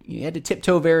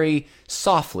tiptoe very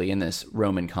softly in this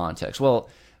Roman context. Well,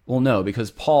 no,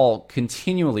 because Paul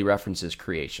continually references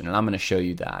creation, and I'm going to show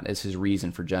you that as his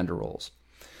reason for gender roles.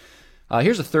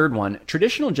 Here's a third one.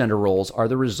 Traditional gender roles are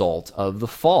the result of the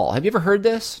fall. Have you ever heard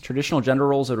this? Traditional gender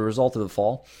roles are the result of the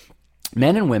fall.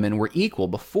 Men and women were equal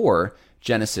before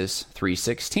Genesis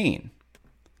 3:16.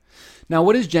 Now,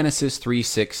 what does Genesis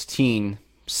 3:16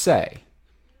 say?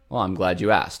 Well, I'm glad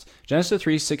you asked. Genesis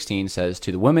 3:16 says,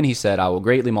 "To the woman he said, I will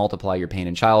greatly multiply your pain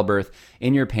in childbirth.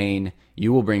 In your pain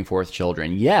you will bring forth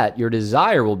children. Yet your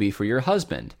desire will be for your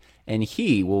husband, and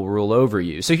he will rule over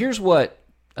you." So here's what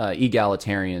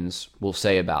egalitarians will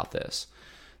say about this.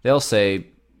 They'll say,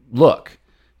 look,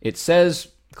 it says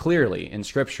clearly in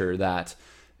Scripture that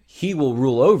he will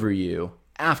rule over you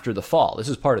after the fall. This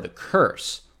is part of the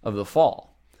curse of the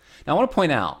fall. Now, I want to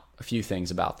point out a few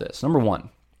things about this. Number one,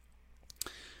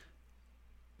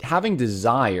 having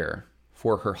desire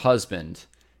for her husband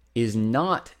is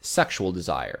not sexual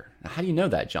desire. Now, how do you know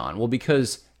that, John? Well,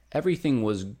 because everything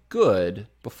was good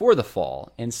before the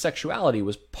fall, and sexuality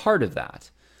was part of that.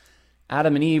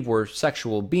 Adam and Eve were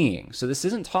sexual beings. So this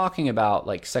isn't talking about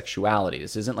like sexuality.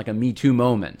 This isn't like a Me Too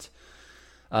moment.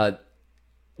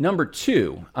 Number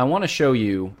two, I want to show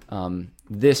you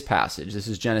this passage. This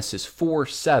is Genesis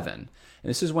 4:7. And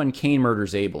this is when Cain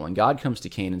murders Abel. And God comes to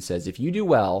Cain and says, if you do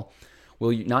well,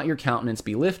 will not your countenance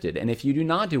be lifted? And if you do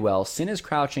not do well, sin is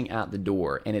crouching at the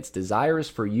door, and its desire is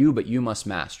for you, but you must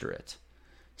master it.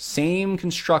 Same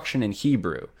construction in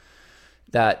Hebrew,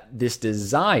 that this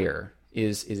desire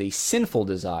is a sinful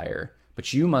desire,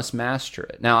 but you must master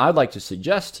it. Now, I'd like to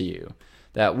suggest to you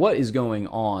that what is going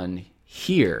on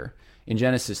here in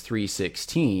Genesis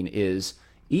 3:16 is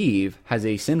Eve has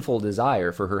a sinful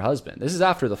desire for her husband. This is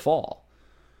after the fall.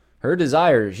 Her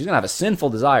desire, she's going to have a sinful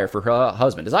desire for her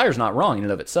husband. Desire is not wrong in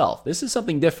and of itself. This is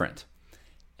something different.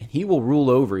 And he will rule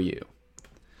over you.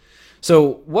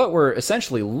 So what we're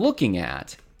essentially looking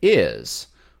at is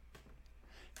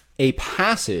a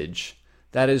passage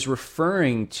that is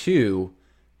referring to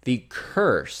the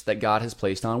curse that God has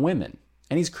placed on women.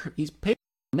 And he's paid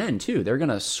men too. They're going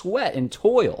to sweat and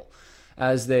toil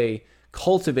as they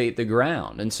cultivate the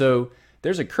ground. And so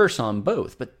there's a curse on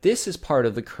both, but this is part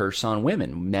of the curse on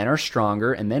women. Men are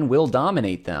stronger and men will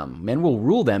dominate them. Men will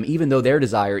rule them, even though their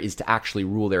desire is to actually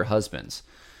rule their husbands.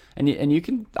 And you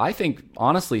can, I think,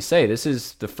 honestly say this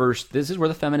is where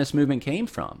the feminist movement came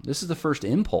from. This is the first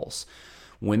impulse.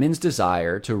 Women's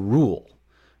desire to rule,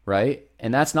 right?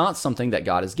 And that's not something that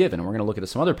God has given. And we're going to look at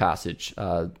some other passages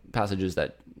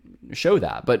that show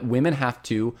that. But women have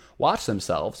to watch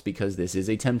themselves because this is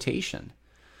a temptation.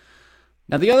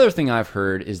 Now, the other thing I've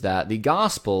heard is that the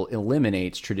gospel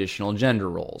eliminates traditional gender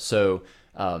roles. So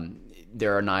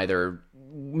there are neither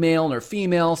male nor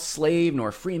female, slave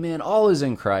nor free man, all is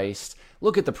in Christ.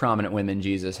 Look at the prominent women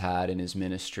Jesus had in his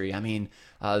ministry. I mean,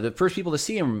 the first people to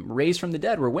see him raised from the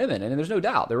dead were women, and there's no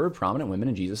doubt there were prominent women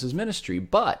in Jesus' ministry,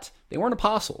 but they weren't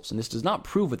apostles, and this does not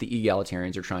prove what the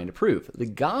egalitarians are trying to prove. The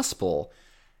gospel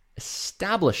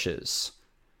establishes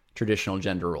traditional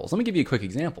gender roles. Let me give you a quick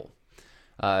example.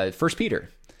 1 Peter,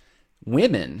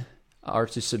 women are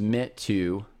to submit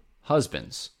to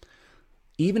husbands,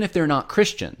 even if they're not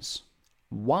Christians.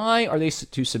 Why are they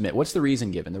to submit? What's the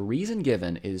reason given? The reason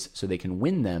given is so they can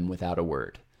win them without a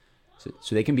word.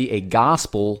 So they can be a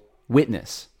gospel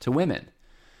witness to women,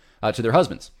 to their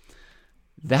husbands.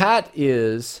 That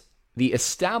is the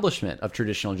establishment of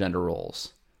traditional gender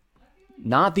roles,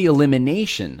 not the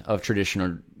elimination of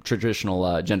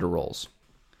traditional gender roles.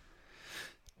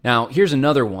 Now, here's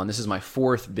another one. This is my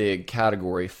fourth big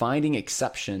category, finding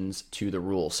exceptions to the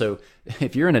rule. So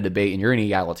if you're in a debate and you're an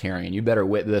egalitarian, you better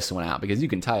whip this one out because you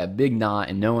can tie a big knot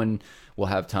and no one will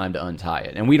have time to untie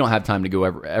it. And we don't have time to go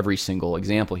over every single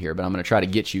example here, but I'm going to try to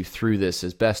get you through this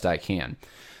as best I can.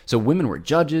 So women were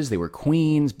judges, they were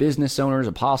queens, business owners,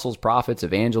 apostles, prophets,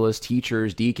 evangelists,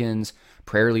 teachers, deacons,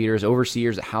 prayer leaders,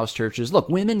 overseers at house churches. Look,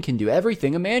 women can do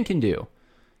everything a man can do.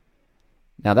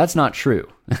 Now, that's not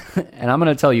true, and I'm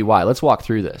going to tell you why. Let's walk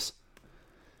through this.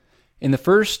 In the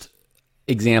first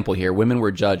example here, women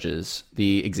were judges.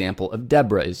 The example of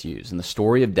Deborah is used. In the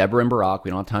story of Deborah and Barak, we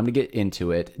don't have time to get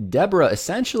into it. Deborah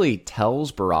essentially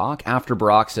tells Barak, after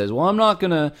Barak says, well, I'm not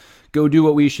going to go do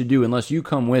what we should do unless you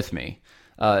come with me.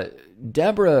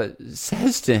 Deborah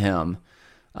says to him,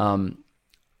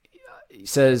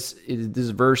 says, this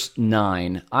is verse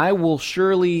 9, I will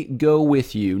surely go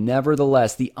with you.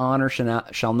 Nevertheless, the honor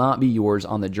shall not be yours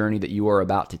on the journey that you are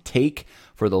about to take,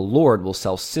 for the Lord will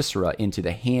sell Sisera into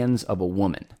the hands of a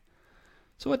woman.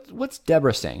 So what's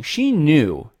Deborah saying? She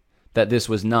knew that this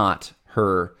was not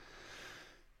her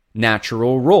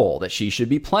natural role that she should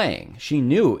be playing. She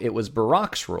knew it was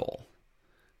Barak's role.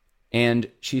 And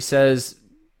she says,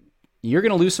 you're going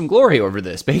to lose some glory over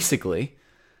this, basically.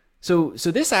 So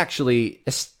this actually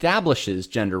establishes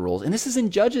gender roles, and this is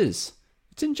in Judges.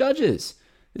 It's in Judges.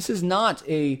 This is not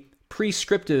a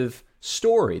prescriptive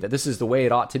story that this is the way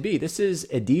it ought to be. This is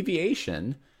a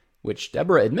deviation, which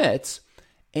Deborah admits,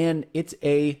 and it's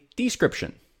a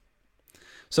description.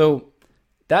 So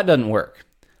that doesn't work.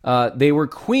 They were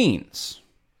queens,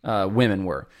 women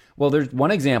were. Well, there's one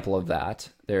example of that.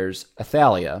 There's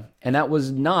Athaliah, and that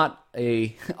was not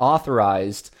a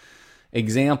authorized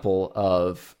example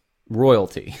of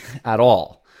royalty at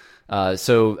all.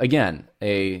 So again,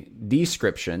 a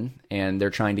description, and they're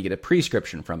trying to get a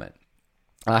prescription from it.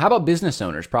 How about business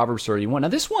owners? Proverbs 31. Now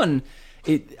this one,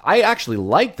 I actually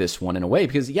like this one in a way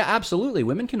because, yeah, absolutely,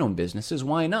 women can own businesses.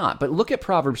 Why not? But look at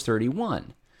Proverbs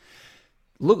 31.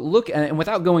 Look, and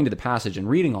without going to the passage and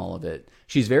reading all of it,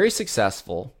 she's very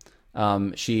successful.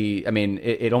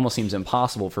 It almost seems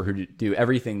impossible for her to do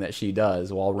everything that she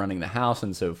does while running the house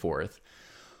and so forth.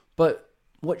 But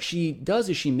what she does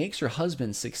is she makes her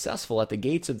husband successful at the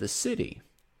gates of the city.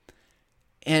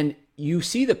 And you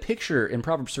see the picture in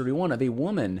Proverbs 31 of a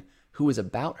woman who is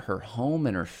about her home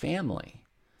and her family.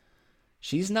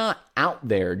 She's not out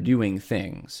there doing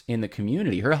things in the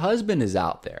community. Her husband is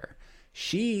out there.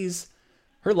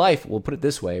 Her life, we'll put it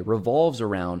this way, revolves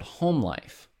around home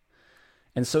life.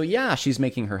 And so, yeah, she's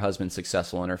making her husband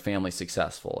successful and her family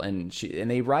successful. And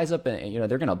they rise up and,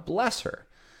 they're going to bless her.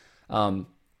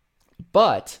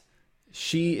 But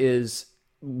she is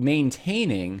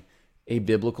maintaining a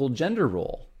biblical gender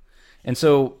role. And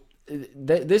so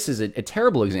this is a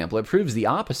terrible example. It proves the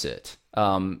opposite.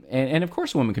 And of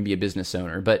course a woman can be a business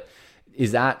owner, but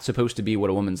is that supposed to be what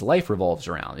a woman's life revolves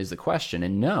around is the question.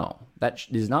 And no, that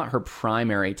is not her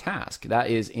primary task. That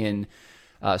is in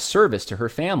service to her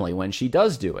family when she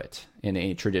does do it in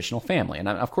a traditional family. And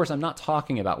of course, I'm not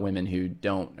talking about women who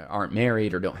aren't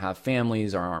married or don't have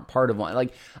families or aren't part of one.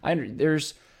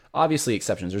 There's obviously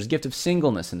exceptions. There's a gift of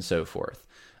singleness and so forth.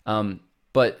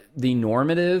 But the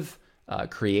normative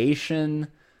creation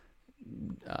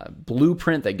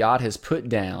blueprint that God has put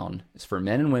down is for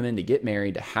men and women to get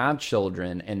married, to have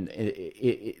children, and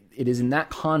it is in that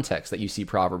context that you see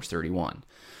Proverbs 31.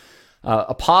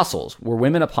 Apostles, were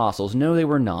women apostles? No, they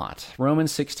were not.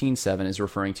 Romans 16:7 is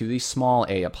referring to the small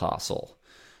a apostle.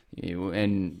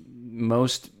 And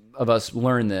most of us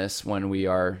learn this when we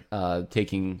are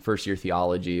taking first-year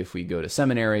theology, if we go to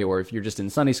seminary, or if you're just in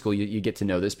Sunday school, you get to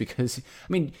know this because,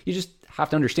 you just have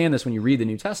to understand this when you read the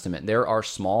New Testament. There are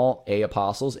small a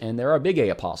apostles and there are big A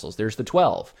apostles. There's the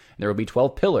 12. There will be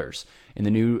 12 pillars in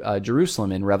the New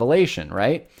Jerusalem in Revelation,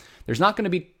 right? There's not going to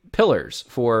be pillars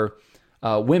for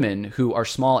women who are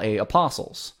small a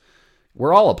apostles.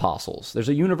 We're all apostles. There's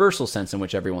a universal sense in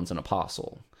which everyone's an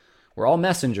apostle. We're all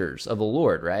messengers of the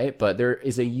Lord, right? But there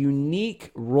is a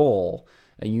unique role,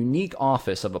 a unique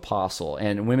office of apostle,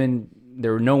 and women,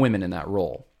 there are no women in that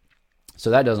role. So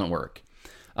that doesn't work.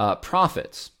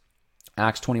 Prophets,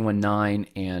 Acts 21:9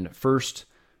 and 1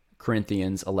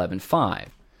 Corinthians 11:5.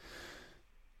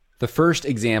 The first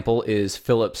example is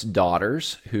Philip's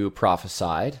daughters who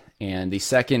prophesied, and the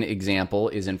second example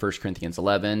is in 1 Corinthians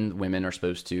 11. Women are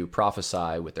supposed to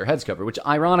prophesy with their heads covered, which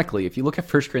ironically, if you look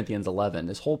at 1 Corinthians 11,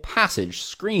 this whole passage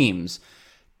screams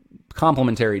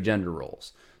complementary gender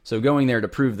roles. So going there to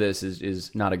prove this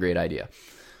is not a great idea.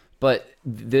 But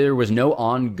there was no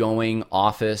ongoing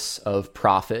office of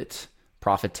prophet,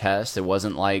 prophetess. It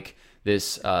wasn't like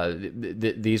this.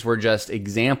 These were just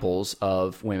examples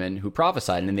of women who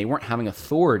prophesied, and they weren't having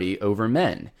authority over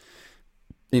men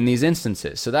in these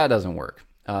instances. So that doesn't work.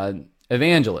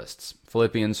 Evangelists,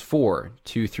 Philippians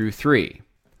 4:2-3.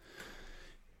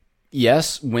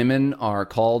 Yes, women are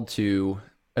called to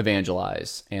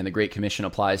evangelize, and the Great Commission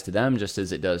applies to them just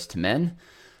as it does to men.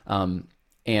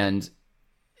 And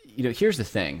here's the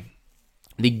thing.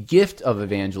 The gift of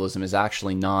evangelism is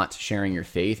actually not sharing your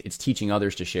faith. It's teaching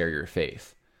others to share your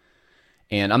faith.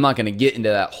 And I'm not going to get into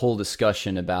that whole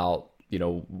discussion about,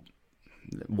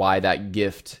 why that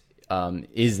gift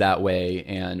is that way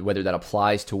and whether that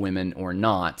applies to women or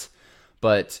not.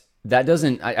 But that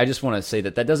doesn't, I just want to say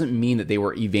that doesn't mean that they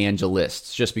were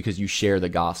evangelists just because you share the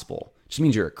gospel. It just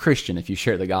means you're a Christian if you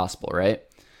share the gospel, right?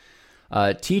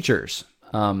 Teachers,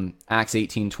 Acts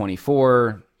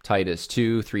 18:24, Titus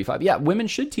 2:3-5. Yeah, women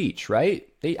should teach, right?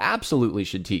 They absolutely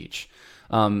should teach.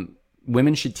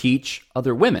 Women should teach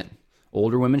other women.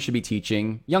 Older women should be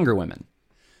teaching younger women.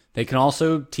 They can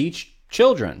also teach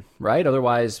children, right?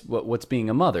 Otherwise, what's being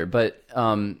a mother? But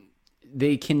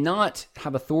they cannot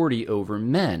have authority over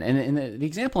men. And the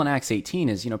example in Acts 18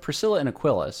 is, Priscilla and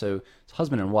Aquila, so it's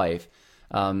husband and wife.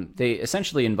 They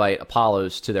essentially invite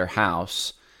Apollos to their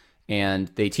house and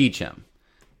they teach him.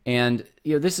 And,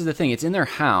 this is the thing. It's in their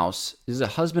house. This is a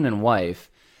husband and wife.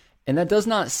 And that does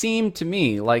not seem to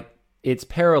me like it's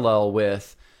parallel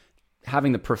with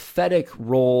having the prophetic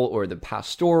role or the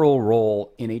pastoral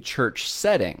role in a church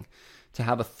setting to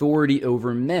have authority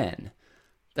over men.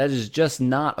 That is just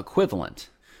not equivalent.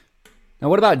 Now,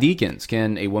 what about deacons?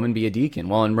 Can a woman be a deacon?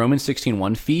 Well, in Romans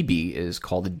 16:1, Phoebe is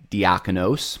called a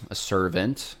diakonos, a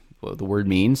servant, what the word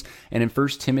means. And in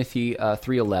 1 Timothy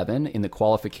 3:11, in the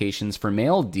qualifications for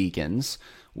male deacons,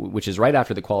 which is right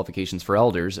after the qualifications for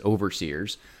elders,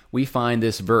 overseers, we find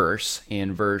this verse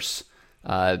in verse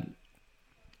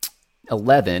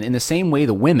 11. In the same way,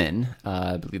 the women,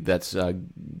 I believe that's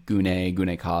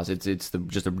gune cause, it's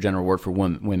just a general word for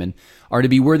women, are to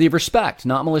be worthy of respect,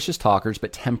 not malicious talkers,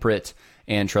 but temperate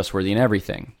and trustworthy in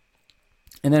everything.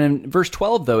 And then in verse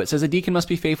 12, though, it says a deacon must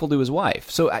be faithful to his wife.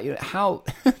 So how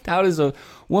does a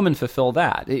woman fulfill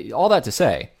that? All that to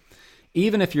say,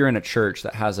 even if you're in a church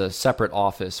that has a separate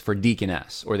office for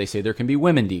deaconess, or they say there can be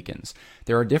women deacons,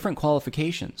 there are different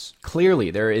qualifications. Clearly,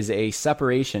 there is a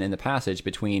separation in the passage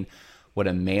between what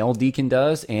a male deacon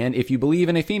does, and if you believe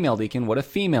in a female deacon, what a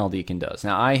female deacon does.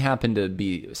 Now, I happen to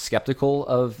be skeptical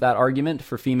of that argument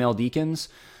for female deacons,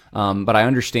 but I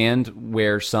understand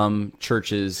where some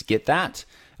churches get that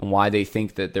and why they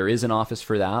think that there is an office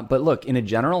for that. But look, in a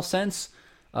general sense,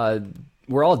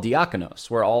 we're all diakonos.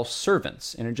 We're all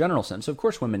servants in a general sense. So of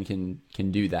course, women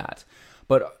can do that.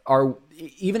 But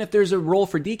even if there's a role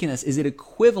for deaconess, is it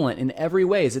equivalent in every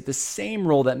way? Is it the same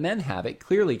role that men have? It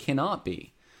clearly cannot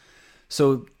be.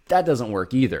 So that doesn't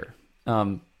work either.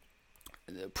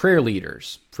 prayer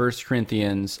leaders, 1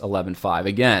 Corinthians 11:5.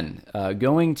 Again,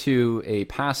 going to a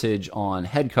passage on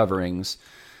head coverings,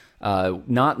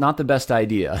 not the best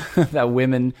idea. That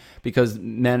women, because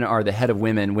men are the head of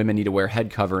women, women need to wear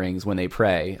head coverings when they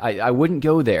pray. I wouldn't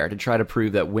go there to try to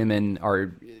prove that women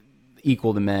are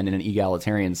equal to men in an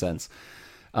egalitarian sense.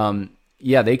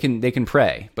 Yeah, they can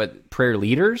pray, but prayer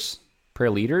leaders,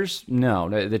 no,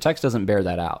 the text doesn't bear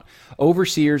that out.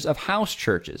 Overseers of house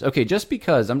churches. Okay, just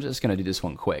because, I'm just going to do this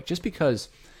one quick, just because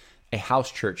a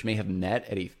house church may have met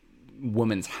at a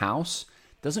woman's house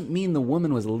doesn't mean the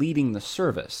woman was leading the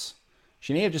service.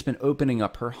 She may have just been opening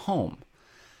up her home.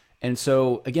 And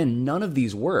so, again, none of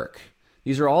these work.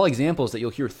 These are all examples that you'll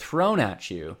hear thrown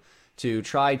at you to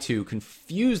try to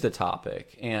confuse the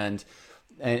topic. And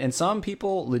some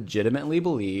people legitimately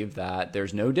believe that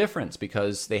there's no difference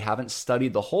because they haven't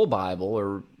studied the whole Bible,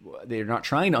 or they're not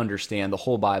trying to understand the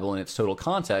whole Bible in its total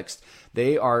context.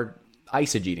 They are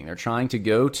eisegeting. They're trying to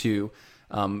go to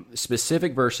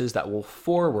specific verses that will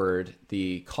forward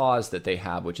the cause that they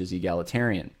have, which is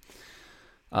egalitarian.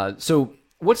 So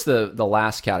what's the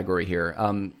last category here?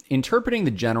 Interpreting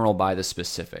the general by the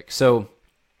specific. So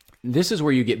this is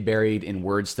where you get buried in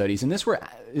word studies, and this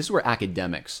is where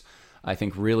academics, I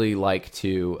think, really like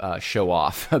to show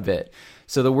off a bit.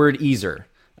 So the word ezer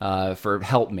for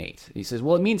helpmate, he says,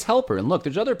 well, it means helper. And look,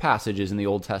 there's other passages in the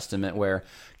Old Testament where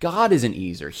God is an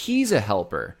ezer. He's a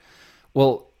helper.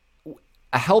 Well,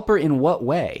 a helper in what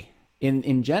way?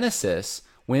 In Genesis,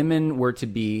 women were to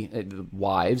be,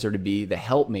 wives are to be the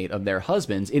helpmate of their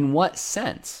husbands. In what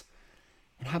sense?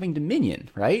 And having dominion,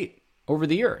 right, over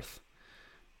the earth.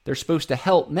 They're supposed to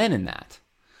help men in that.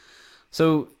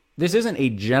 So this isn't a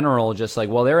general, just like,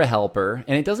 well, they're a helper,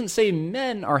 and it doesn't say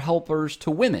men are helpers to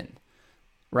women,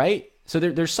 right? So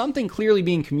there's something clearly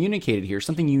being communicated here,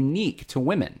 something unique to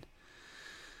women.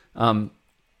 Kephale,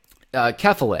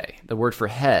 the word for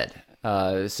head,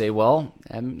 say, well,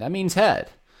 that means head.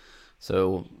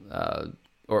 So,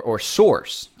 or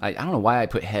source. I don't know why I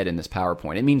put head in this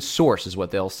PowerPoint. It means source is what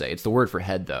they'll say. It's the word for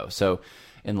head, though. So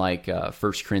in 1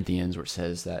 Corinthians, where it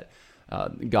says that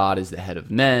God is the head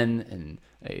of men, and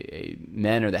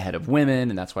men are the head of women,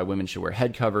 and that's why women should wear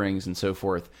head coverings and so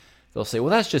forth. They'll say, well,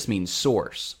 that just means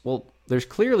source. Well, there's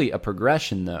clearly a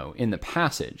progression, though, in the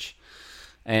passage.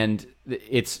 And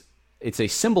it's a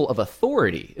symbol of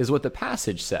authority, is what the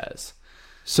passage says.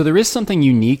 So there is something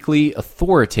uniquely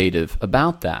authoritative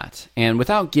about that. And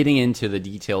without getting into the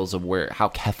details of how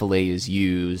kephale is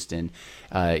used and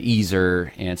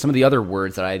ezer and some of the other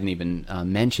words that I didn't even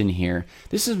mention here,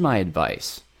 this is my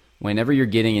advice. Whenever you're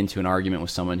getting into an argument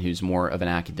with someone who's more of an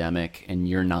academic and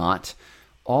you're not,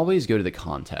 always go to the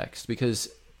context, because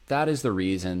that is the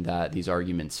reason that these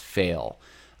arguments fail.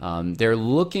 They're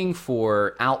looking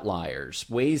for outliers,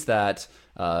 ways that,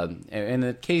 in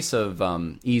the case of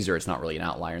ezer, it's not really an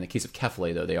outlier. In the case of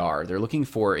kephale, though, they are. They're looking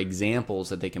for examples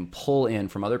that they can pull in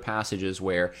from other passages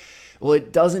where, well,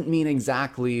 it doesn't mean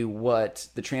exactly what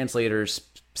the translators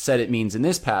said it means in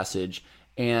this passage,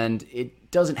 and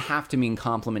it doesn't have to mean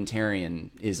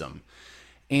complementarianism.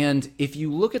 And if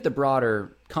you look at the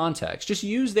broader context, just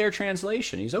use their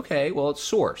translation. He's okay, well, it's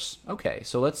source. Okay,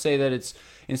 so let's say that it's,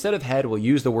 instead of head, we'll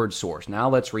use the word source. Now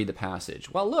let's read the passage.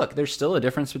 Well, look, there's still a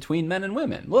difference between men and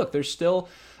women. Look, there's still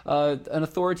an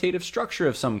authoritative structure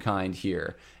of some kind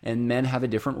here, and men have a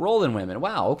different role than women.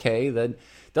 Wow, okay, that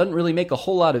doesn't really make a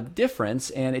whole lot of difference,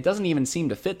 and it doesn't even seem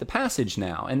to fit the passage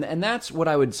now. And that's what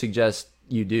I would suggest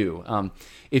you do.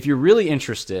 If you're really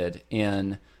interested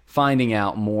in finding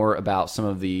out more about some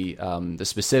of the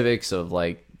specifics of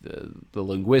like the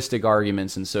linguistic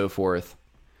arguments and so forth,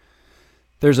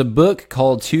 there's a book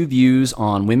called Two Views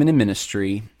on Women in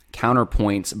Ministry,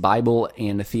 Counterpoints, Bible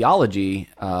and Theology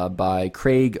by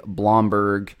Craig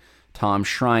Blomberg, Tom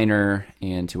Schreiner,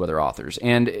 and two other authors.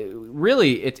 And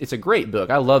really, it's a great book.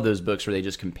 I love those books where they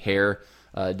just compare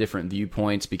different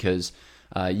viewpoints, because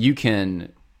you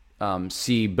can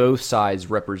see both sides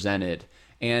represented.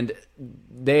 And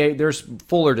there's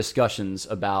fuller discussions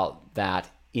about that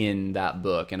in that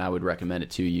book, and I would recommend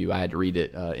it to you. I had to read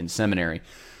it in seminary.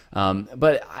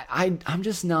 But I'm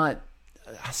just not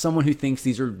someone who thinks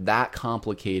these are that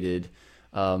complicated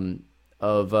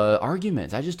of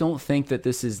arguments. I just don't think that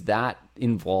this is that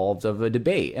involved of a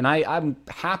debate. And I'm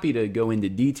happy to go into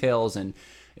details, and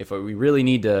if we really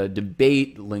need to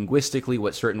debate linguistically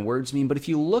what certain words mean. But if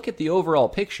you look at the overall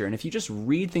picture, and if you just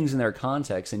read things in their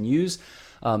context and use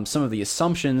some of the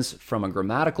assumptions from a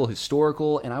grammatical,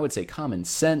 historical, and I would say common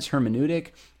sense hermeneutic,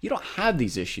 you don't have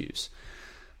these issues.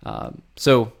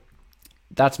 So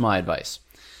that's my advice.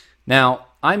 Now,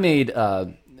 I made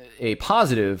a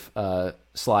positive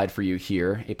slide for you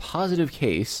here, a positive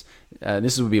case.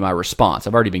 This would be my response.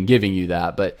 I've already been giving you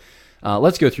that, but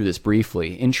let's go through this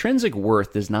briefly. Intrinsic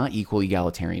worth does not equal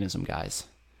egalitarianism, guys.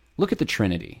 Look at the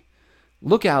Trinity.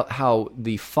 Look at how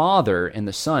the Father and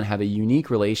the Son have a unique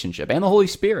relationship, and the Holy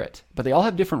Spirit, but they all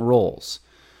have different roles.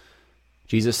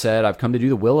 Jesus said, I've come to do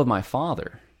the will of my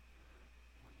Father.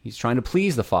 He's trying to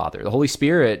please the Father. The Holy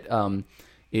Spirit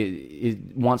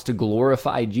it wants to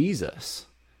glorify Jesus.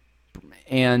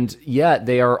 And yet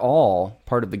they are all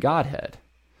part of the Godhead.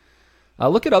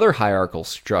 Look at other hierarchical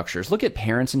structures. Look at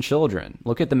parents and children.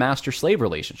 Look at the master-slave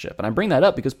relationship. And I bring that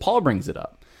up because Paul brings it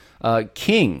up.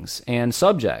 Kings and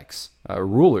subjects,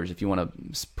 rulers, if you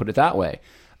want to put it that way.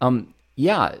 Am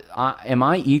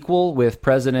I equal with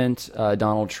President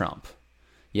Donald Trump?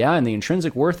 Yeah, in the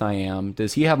intrinsic worth I am.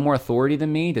 Does he have more authority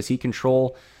than me? Does he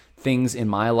control things in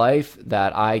my life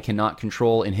that I cannot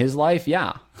control in his life?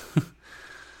 Yeah.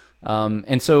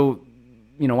 And so,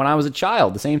 when I was a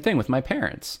child, the same thing with my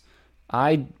parents.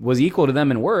 I was equal to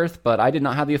them in worth, but I did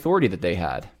not have the authority that they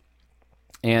had.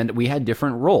 And we had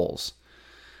different roles.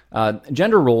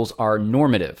 Gender roles are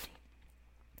normative.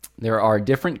 There are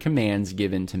different commands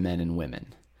given to men and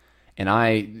women.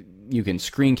 And you can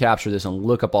screen capture this and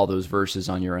look up all those verses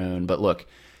on your own. But look,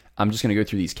 I'm just going to go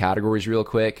through these categories real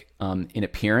quick. In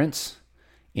appearance,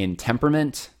 in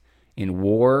temperament, in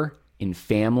war, in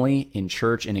family, in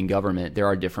church, and in government, there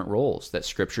are different roles that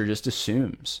Scripture just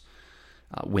assumes.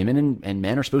 Women and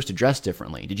men are supposed to dress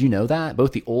differently. Did you know that?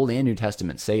 Both the Old and New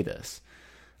Testament say this.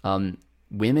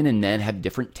 Women and men have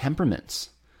different temperaments.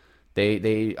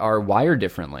 They are wired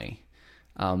differently.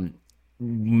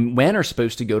 Men are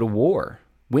supposed to go to war.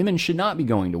 Women should not be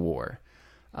going to war.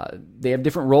 They have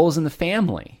different roles in the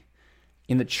family.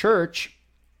 In the church,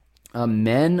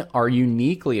 men are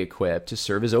uniquely equipped to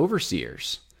serve as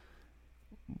overseers.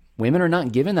 Women are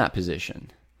not given that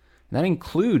position. And that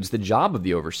includes the job of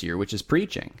the overseer, which is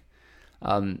preaching.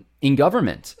 In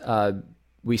government,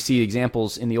 we see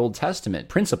examples in the Old Testament,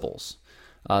 principles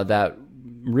that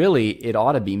really it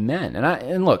ought to be men.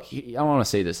 And look, I want to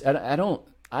say this. I don't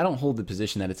hold the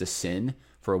position that it's a sin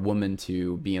for a woman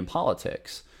to be in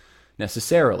politics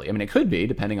necessarily. I mean, it could be,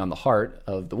 depending on the heart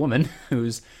of the woman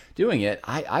who's doing it.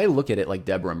 I look at it like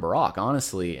Deborah and Barak,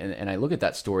 honestly, and I look at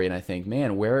that story and I think,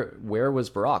 man, where was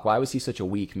Barak? Why was he such a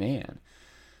weak man?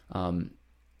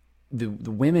 The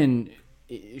women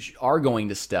are going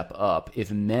to step up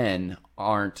if men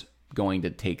aren't going to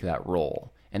take that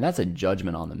role. And that's a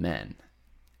judgment on the men.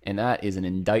 And that is an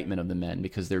indictment of the men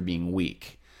because they're being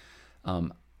weak.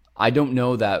 I don't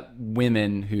know that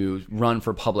women who run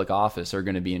for public office are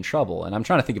going to be in trouble. And I'm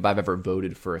trying to think if I've ever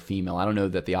voted for a female. I don't know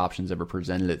that the option's ever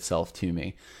presented itself to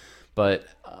me. But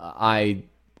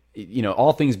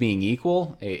all things being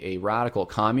equal, a radical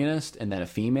communist and then a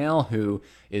female who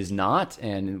is not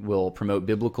and will promote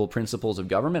biblical principles of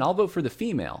government, I'll vote for the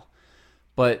female.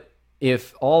 But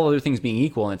if all other things being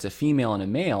equal and it's a female and a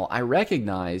male, I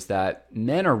recognize that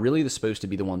men are really supposed to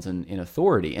be the ones in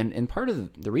authority. And part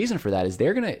of the reason for that is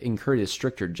they're going to encourage a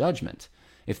stricter judgment.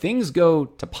 If things go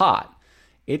to pot,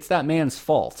 it's that man's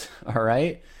fault, all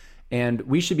right? And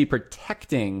we should be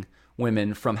protecting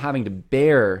women from having to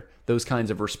bear those kinds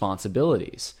of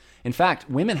responsibilities. In fact,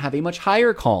 women have a much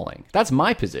higher calling. That's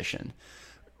my position.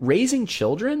 Raising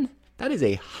children, that is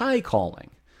a high calling.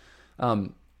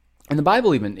 And the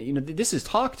Bible even, this is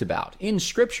talked about in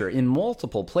Scripture in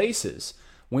multiple places,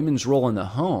 women's role in the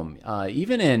home.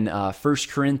 Even in 1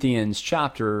 Corinthians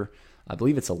chapter, I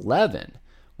believe it's 11,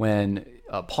 when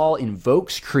Paul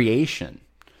invokes creation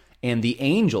and the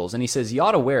angels, and he says you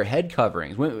ought to wear head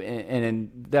coverings. And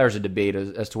there's a debate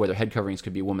as to whether head coverings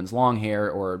could be a woman's long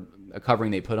hair or a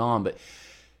covering they put on, but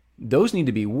those need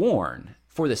to be worn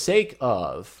for the sake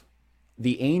of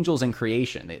the angels in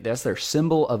creation. That's their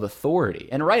symbol of authority.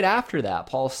 And right after that,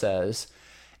 Paul says,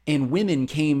 and men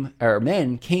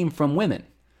came from women.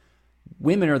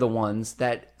 Women are the ones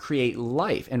that create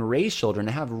life and raise children.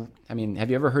 Have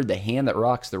you ever heard the hand that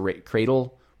rocks the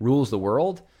cradle rules the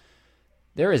world?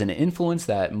 There is an influence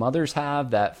that mothers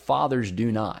have that fathers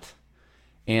do not.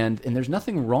 And there's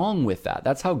nothing wrong with that.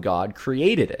 That's how God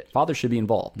created it. Fathers should be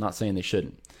involved. I'm not saying they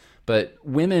shouldn't. But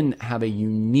women have a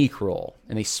unique role,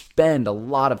 and they spend a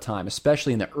lot of time,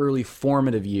 especially in the early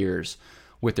formative years,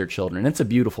 with their children. It's a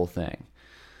beautiful thing.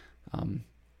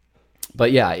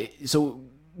 But yeah, so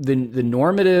the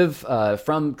normative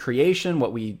from creation,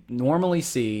 what we normally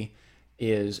see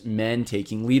is men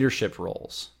taking leadership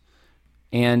roles.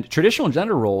 And traditional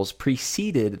gender roles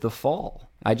preceded the fall.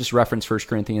 I just referenced 1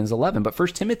 Corinthians 11, but 1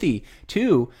 Timothy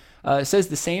 2 says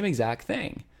the same exact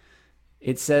thing.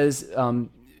 It says,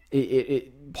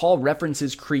 Paul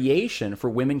references creation for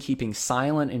women keeping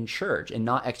silent in church and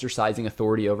not exercising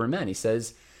authority over men. He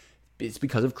says it's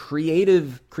because of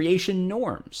creation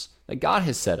norms that God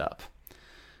has set up.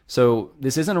 So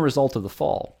this isn't a result of the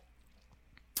fall.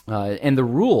 And the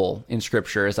rule in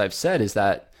Scripture, as I've said, is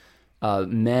that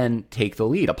men take the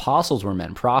lead. Apostles were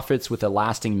men. Prophets with a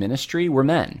lasting ministry were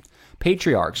men.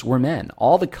 Patriarchs were men.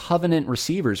 All the covenant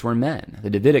receivers were men. The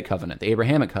Davidic covenant, the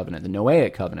Abrahamic covenant, the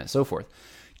Noahic covenant, so forth.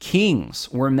 Kings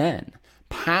were men.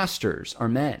 Pastors are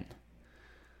men.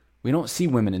 We don't see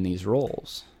women in these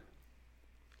roles.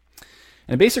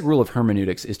 And a basic rule of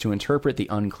hermeneutics is to interpret the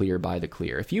unclear by the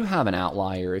clear. If you have an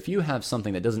outlier, if you have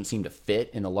something that doesn't seem to fit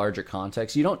in the larger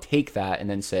context, you don't take that and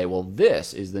then say, well,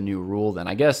 this is the new rule, then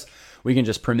I guess we can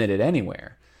just permit it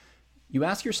anywhere. You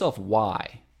ask yourself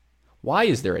why. Why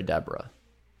is there a Deborah?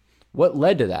 What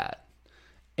led to that?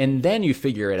 And then you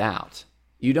figure it out.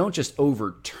 You don't just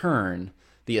overturn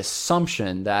the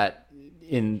assumption that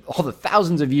in all the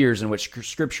thousands of years in which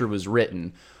Scripture was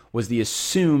written was the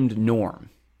assumed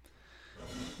norm.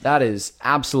 That is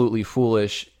absolutely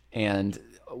foolish. And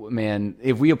man,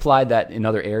 if we applied that in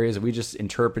other areas, if we just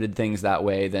interpreted things that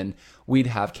way, then we'd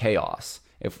have chaos.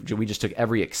 If we just took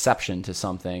every exception to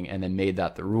something and then made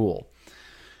that the rule.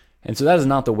 And so that is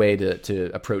not the way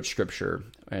to approach Scripture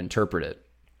and interpret it.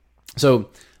 So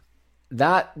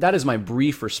that is my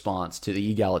brief response to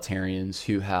the egalitarians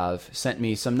who have sent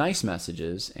me some nice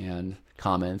messages and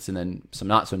comments, and then some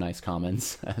not so nice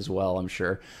comments as well, I'm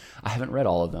sure. I haven't read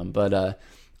all of them, but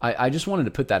I just wanted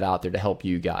to put that out there to help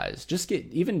you guys. Just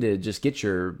get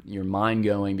your mind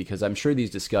going, because I'm sure these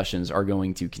discussions are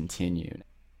going to continue.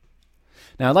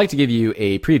 Now, I'd like to give you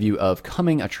a preview of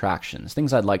coming attractions,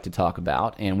 things I'd like to talk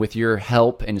about. And with your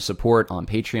help and support on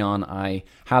Patreon, I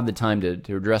have the time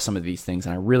to address some of these things,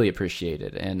 and I really appreciate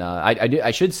it. And I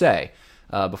should say,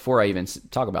 before I even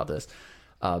talk about this,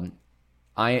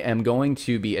 I am going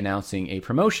to be announcing a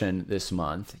promotion this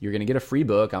month. You're going to get a free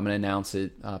book. I'm going to announce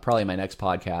it probably in my next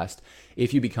podcast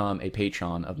if you become a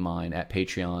patron of mine at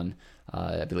Patreon.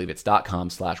 I believe it's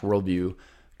 .com/worldview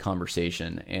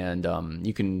conversation, and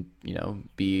you can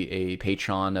be a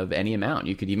patron of any amount.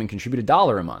 You could even contribute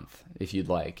 $1 a month if you'd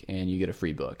like, and you get a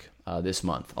free book this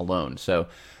month alone. So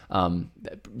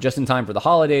just in time for the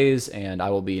holidays, and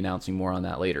I will be announcing more on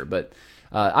that later. But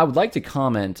I would like to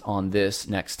comment on this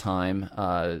next time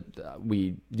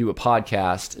we do a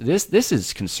podcast. This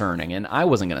is concerning, and I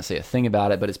wasn't going to say a thing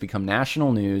about it, but it's become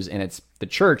national news, and it's the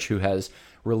church who has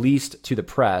released to the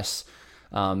press.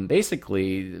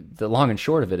 Basically, the long and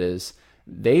short of it is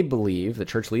they believe, the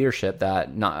church leadership, that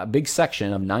a big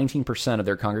section of 19% of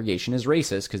their congregation is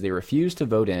racist because they refuse to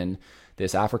vote in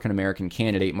this African-American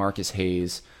candidate, Marcus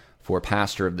Hayes, for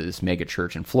pastor of this mega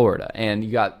church in Florida. And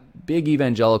you got big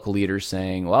evangelical leaders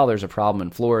saying, well, there's a problem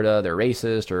in Florida, they're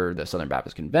racist, or the Southern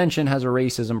Baptist Convention has a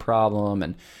racism problem.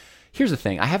 And here's the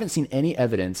thing, I haven't seen any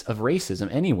evidence of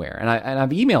racism anywhere. And I've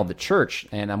emailed the church,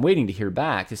 and I'm waiting to hear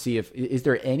back to see is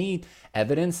there any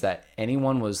evidence that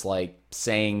anyone was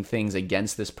saying things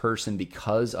against this person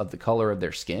because of the color of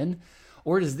their skin?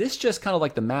 Or is this just kind of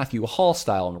like the Matthew Hall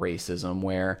style racism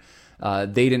where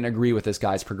they didn't agree with this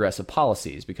guy's progressive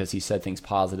policies because he said things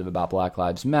positive about Black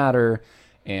Lives Matter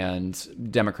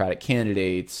and Democratic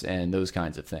candidates and those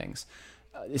kinds of things?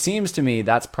 It seems to me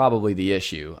that's probably the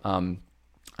issue.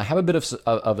 I have a bit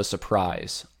of a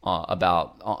surprise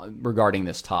regarding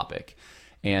this topic.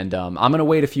 And I'm going to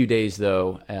wait a few days,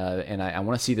 though, and I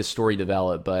want to see this story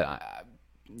develop, but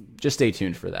just stay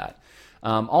tuned for that.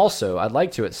 Also, I'd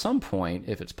like to, at some point,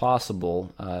 if it's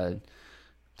possible,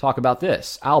 talk about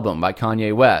this album by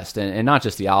Kanye West, and not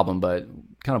just the album, but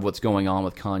kind of what's going on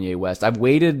with Kanye West. I've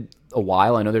waited a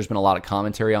while. I know there's been a lot of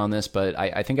commentary on this, but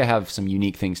I think I have some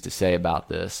unique things to say about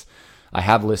this. I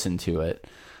have listened to it.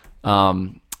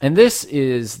 And this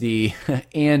is the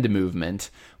AND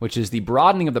movement, which is the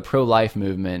broadening of the pro-life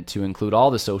movement to include all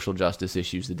the social justice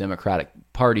issues the Democratic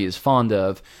Party is fond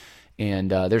of. And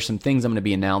there's some things I'm going to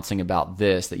be announcing about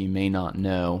this that you may not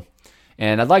know.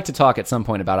 And I'd like to talk at some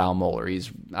point about Al Mohler. He's,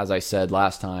 as I said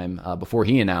last time, before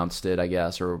he announced it, I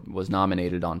guess, or was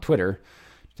nominated on Twitter.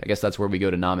 I guess that's where we go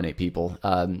to nominate people.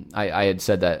 I had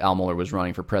said that Al Mohler was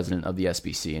running for president of the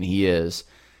SBC, and he is.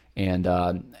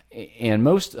 And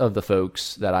most of the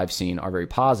folks that I've seen are very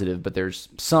positive, but there's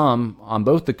some on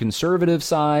both the conservative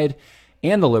side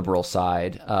and the liberal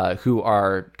side who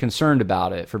are concerned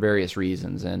about it for various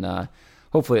reasons. And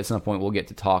hopefully at some point we'll get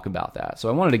to talk about that. So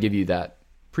I wanted to give you that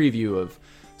preview of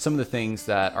some of the things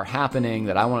that are happening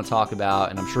that I want to talk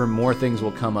about, and I'm sure more things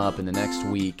will come up in the next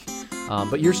week.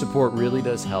 But your support really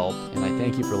does help, and I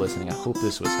thank you for listening. I hope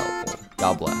this was helpful.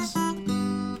 God bless.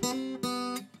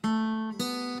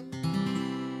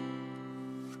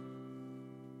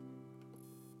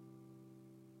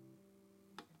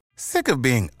 Sick of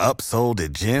being upsold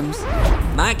at gyms?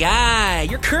 My guy,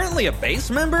 you're currently a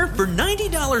base member? For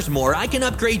 $90 more, I can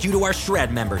upgrade you to our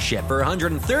Shred membership. For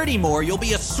 $130 more, you'll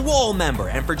be a Swole member.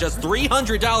 And for just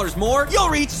 $300 more, you'll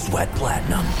reach Sweat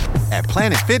Platinum. At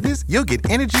Planet Fitness, you'll get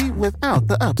energy without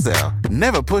the upsell.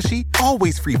 Never pushy,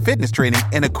 always free fitness training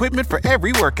and equipment for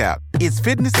every workout. It's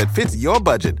fitness that fits your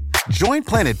budget. Join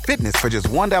Planet Fitness for just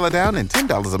 $1 down and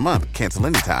 $10 a month. Cancel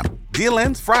anytime. Deal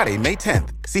ends Friday, May 10th.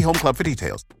 See Home Club for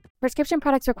details. Prescription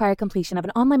products require completion of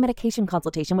an online medication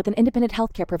consultation with an independent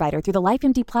healthcare provider through the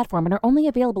LifeMD platform and are only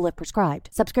available if prescribed.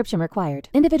 Subscription required.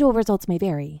 Individual results may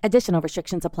vary. Additional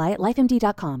restrictions apply at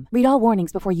lifemd.com. Read all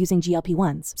warnings before using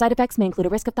GLP-1s. Side effects may include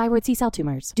a risk of thyroid C-cell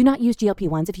tumors. Do not use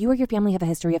GLP-1s if you or your family have a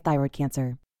history of thyroid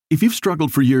cancer. If you've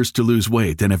struggled for years to lose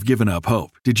weight and have given up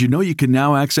hope, did you know you can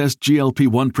now access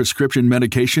GLP-1 prescription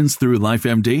medications through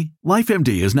LifeMD?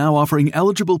 LifeMD is now offering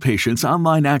eligible patients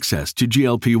online access to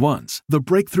GLP-1s, the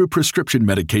breakthrough prescription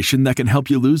medication that can help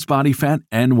you lose body fat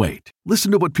and weight.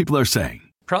 Listen to what people are saying.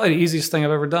 Probably the easiest thing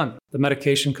I've ever done. The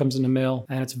medication comes in the mail,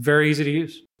 and it's very easy to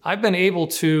use. I've been able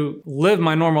to live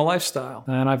my normal lifestyle,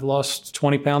 and I've lost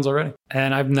 20 pounds already,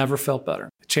 and I've never felt better.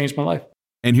 It changed my life.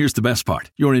 And here's the best part.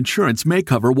 Your insurance may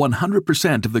cover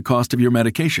 100% of the cost of your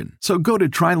medication. So go to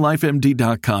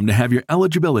TryLifeMD.com to have your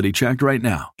eligibility checked right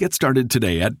now. Get started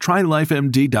today at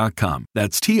TryLifeMD.com.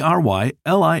 That's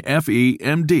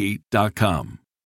TryLifeMD.com.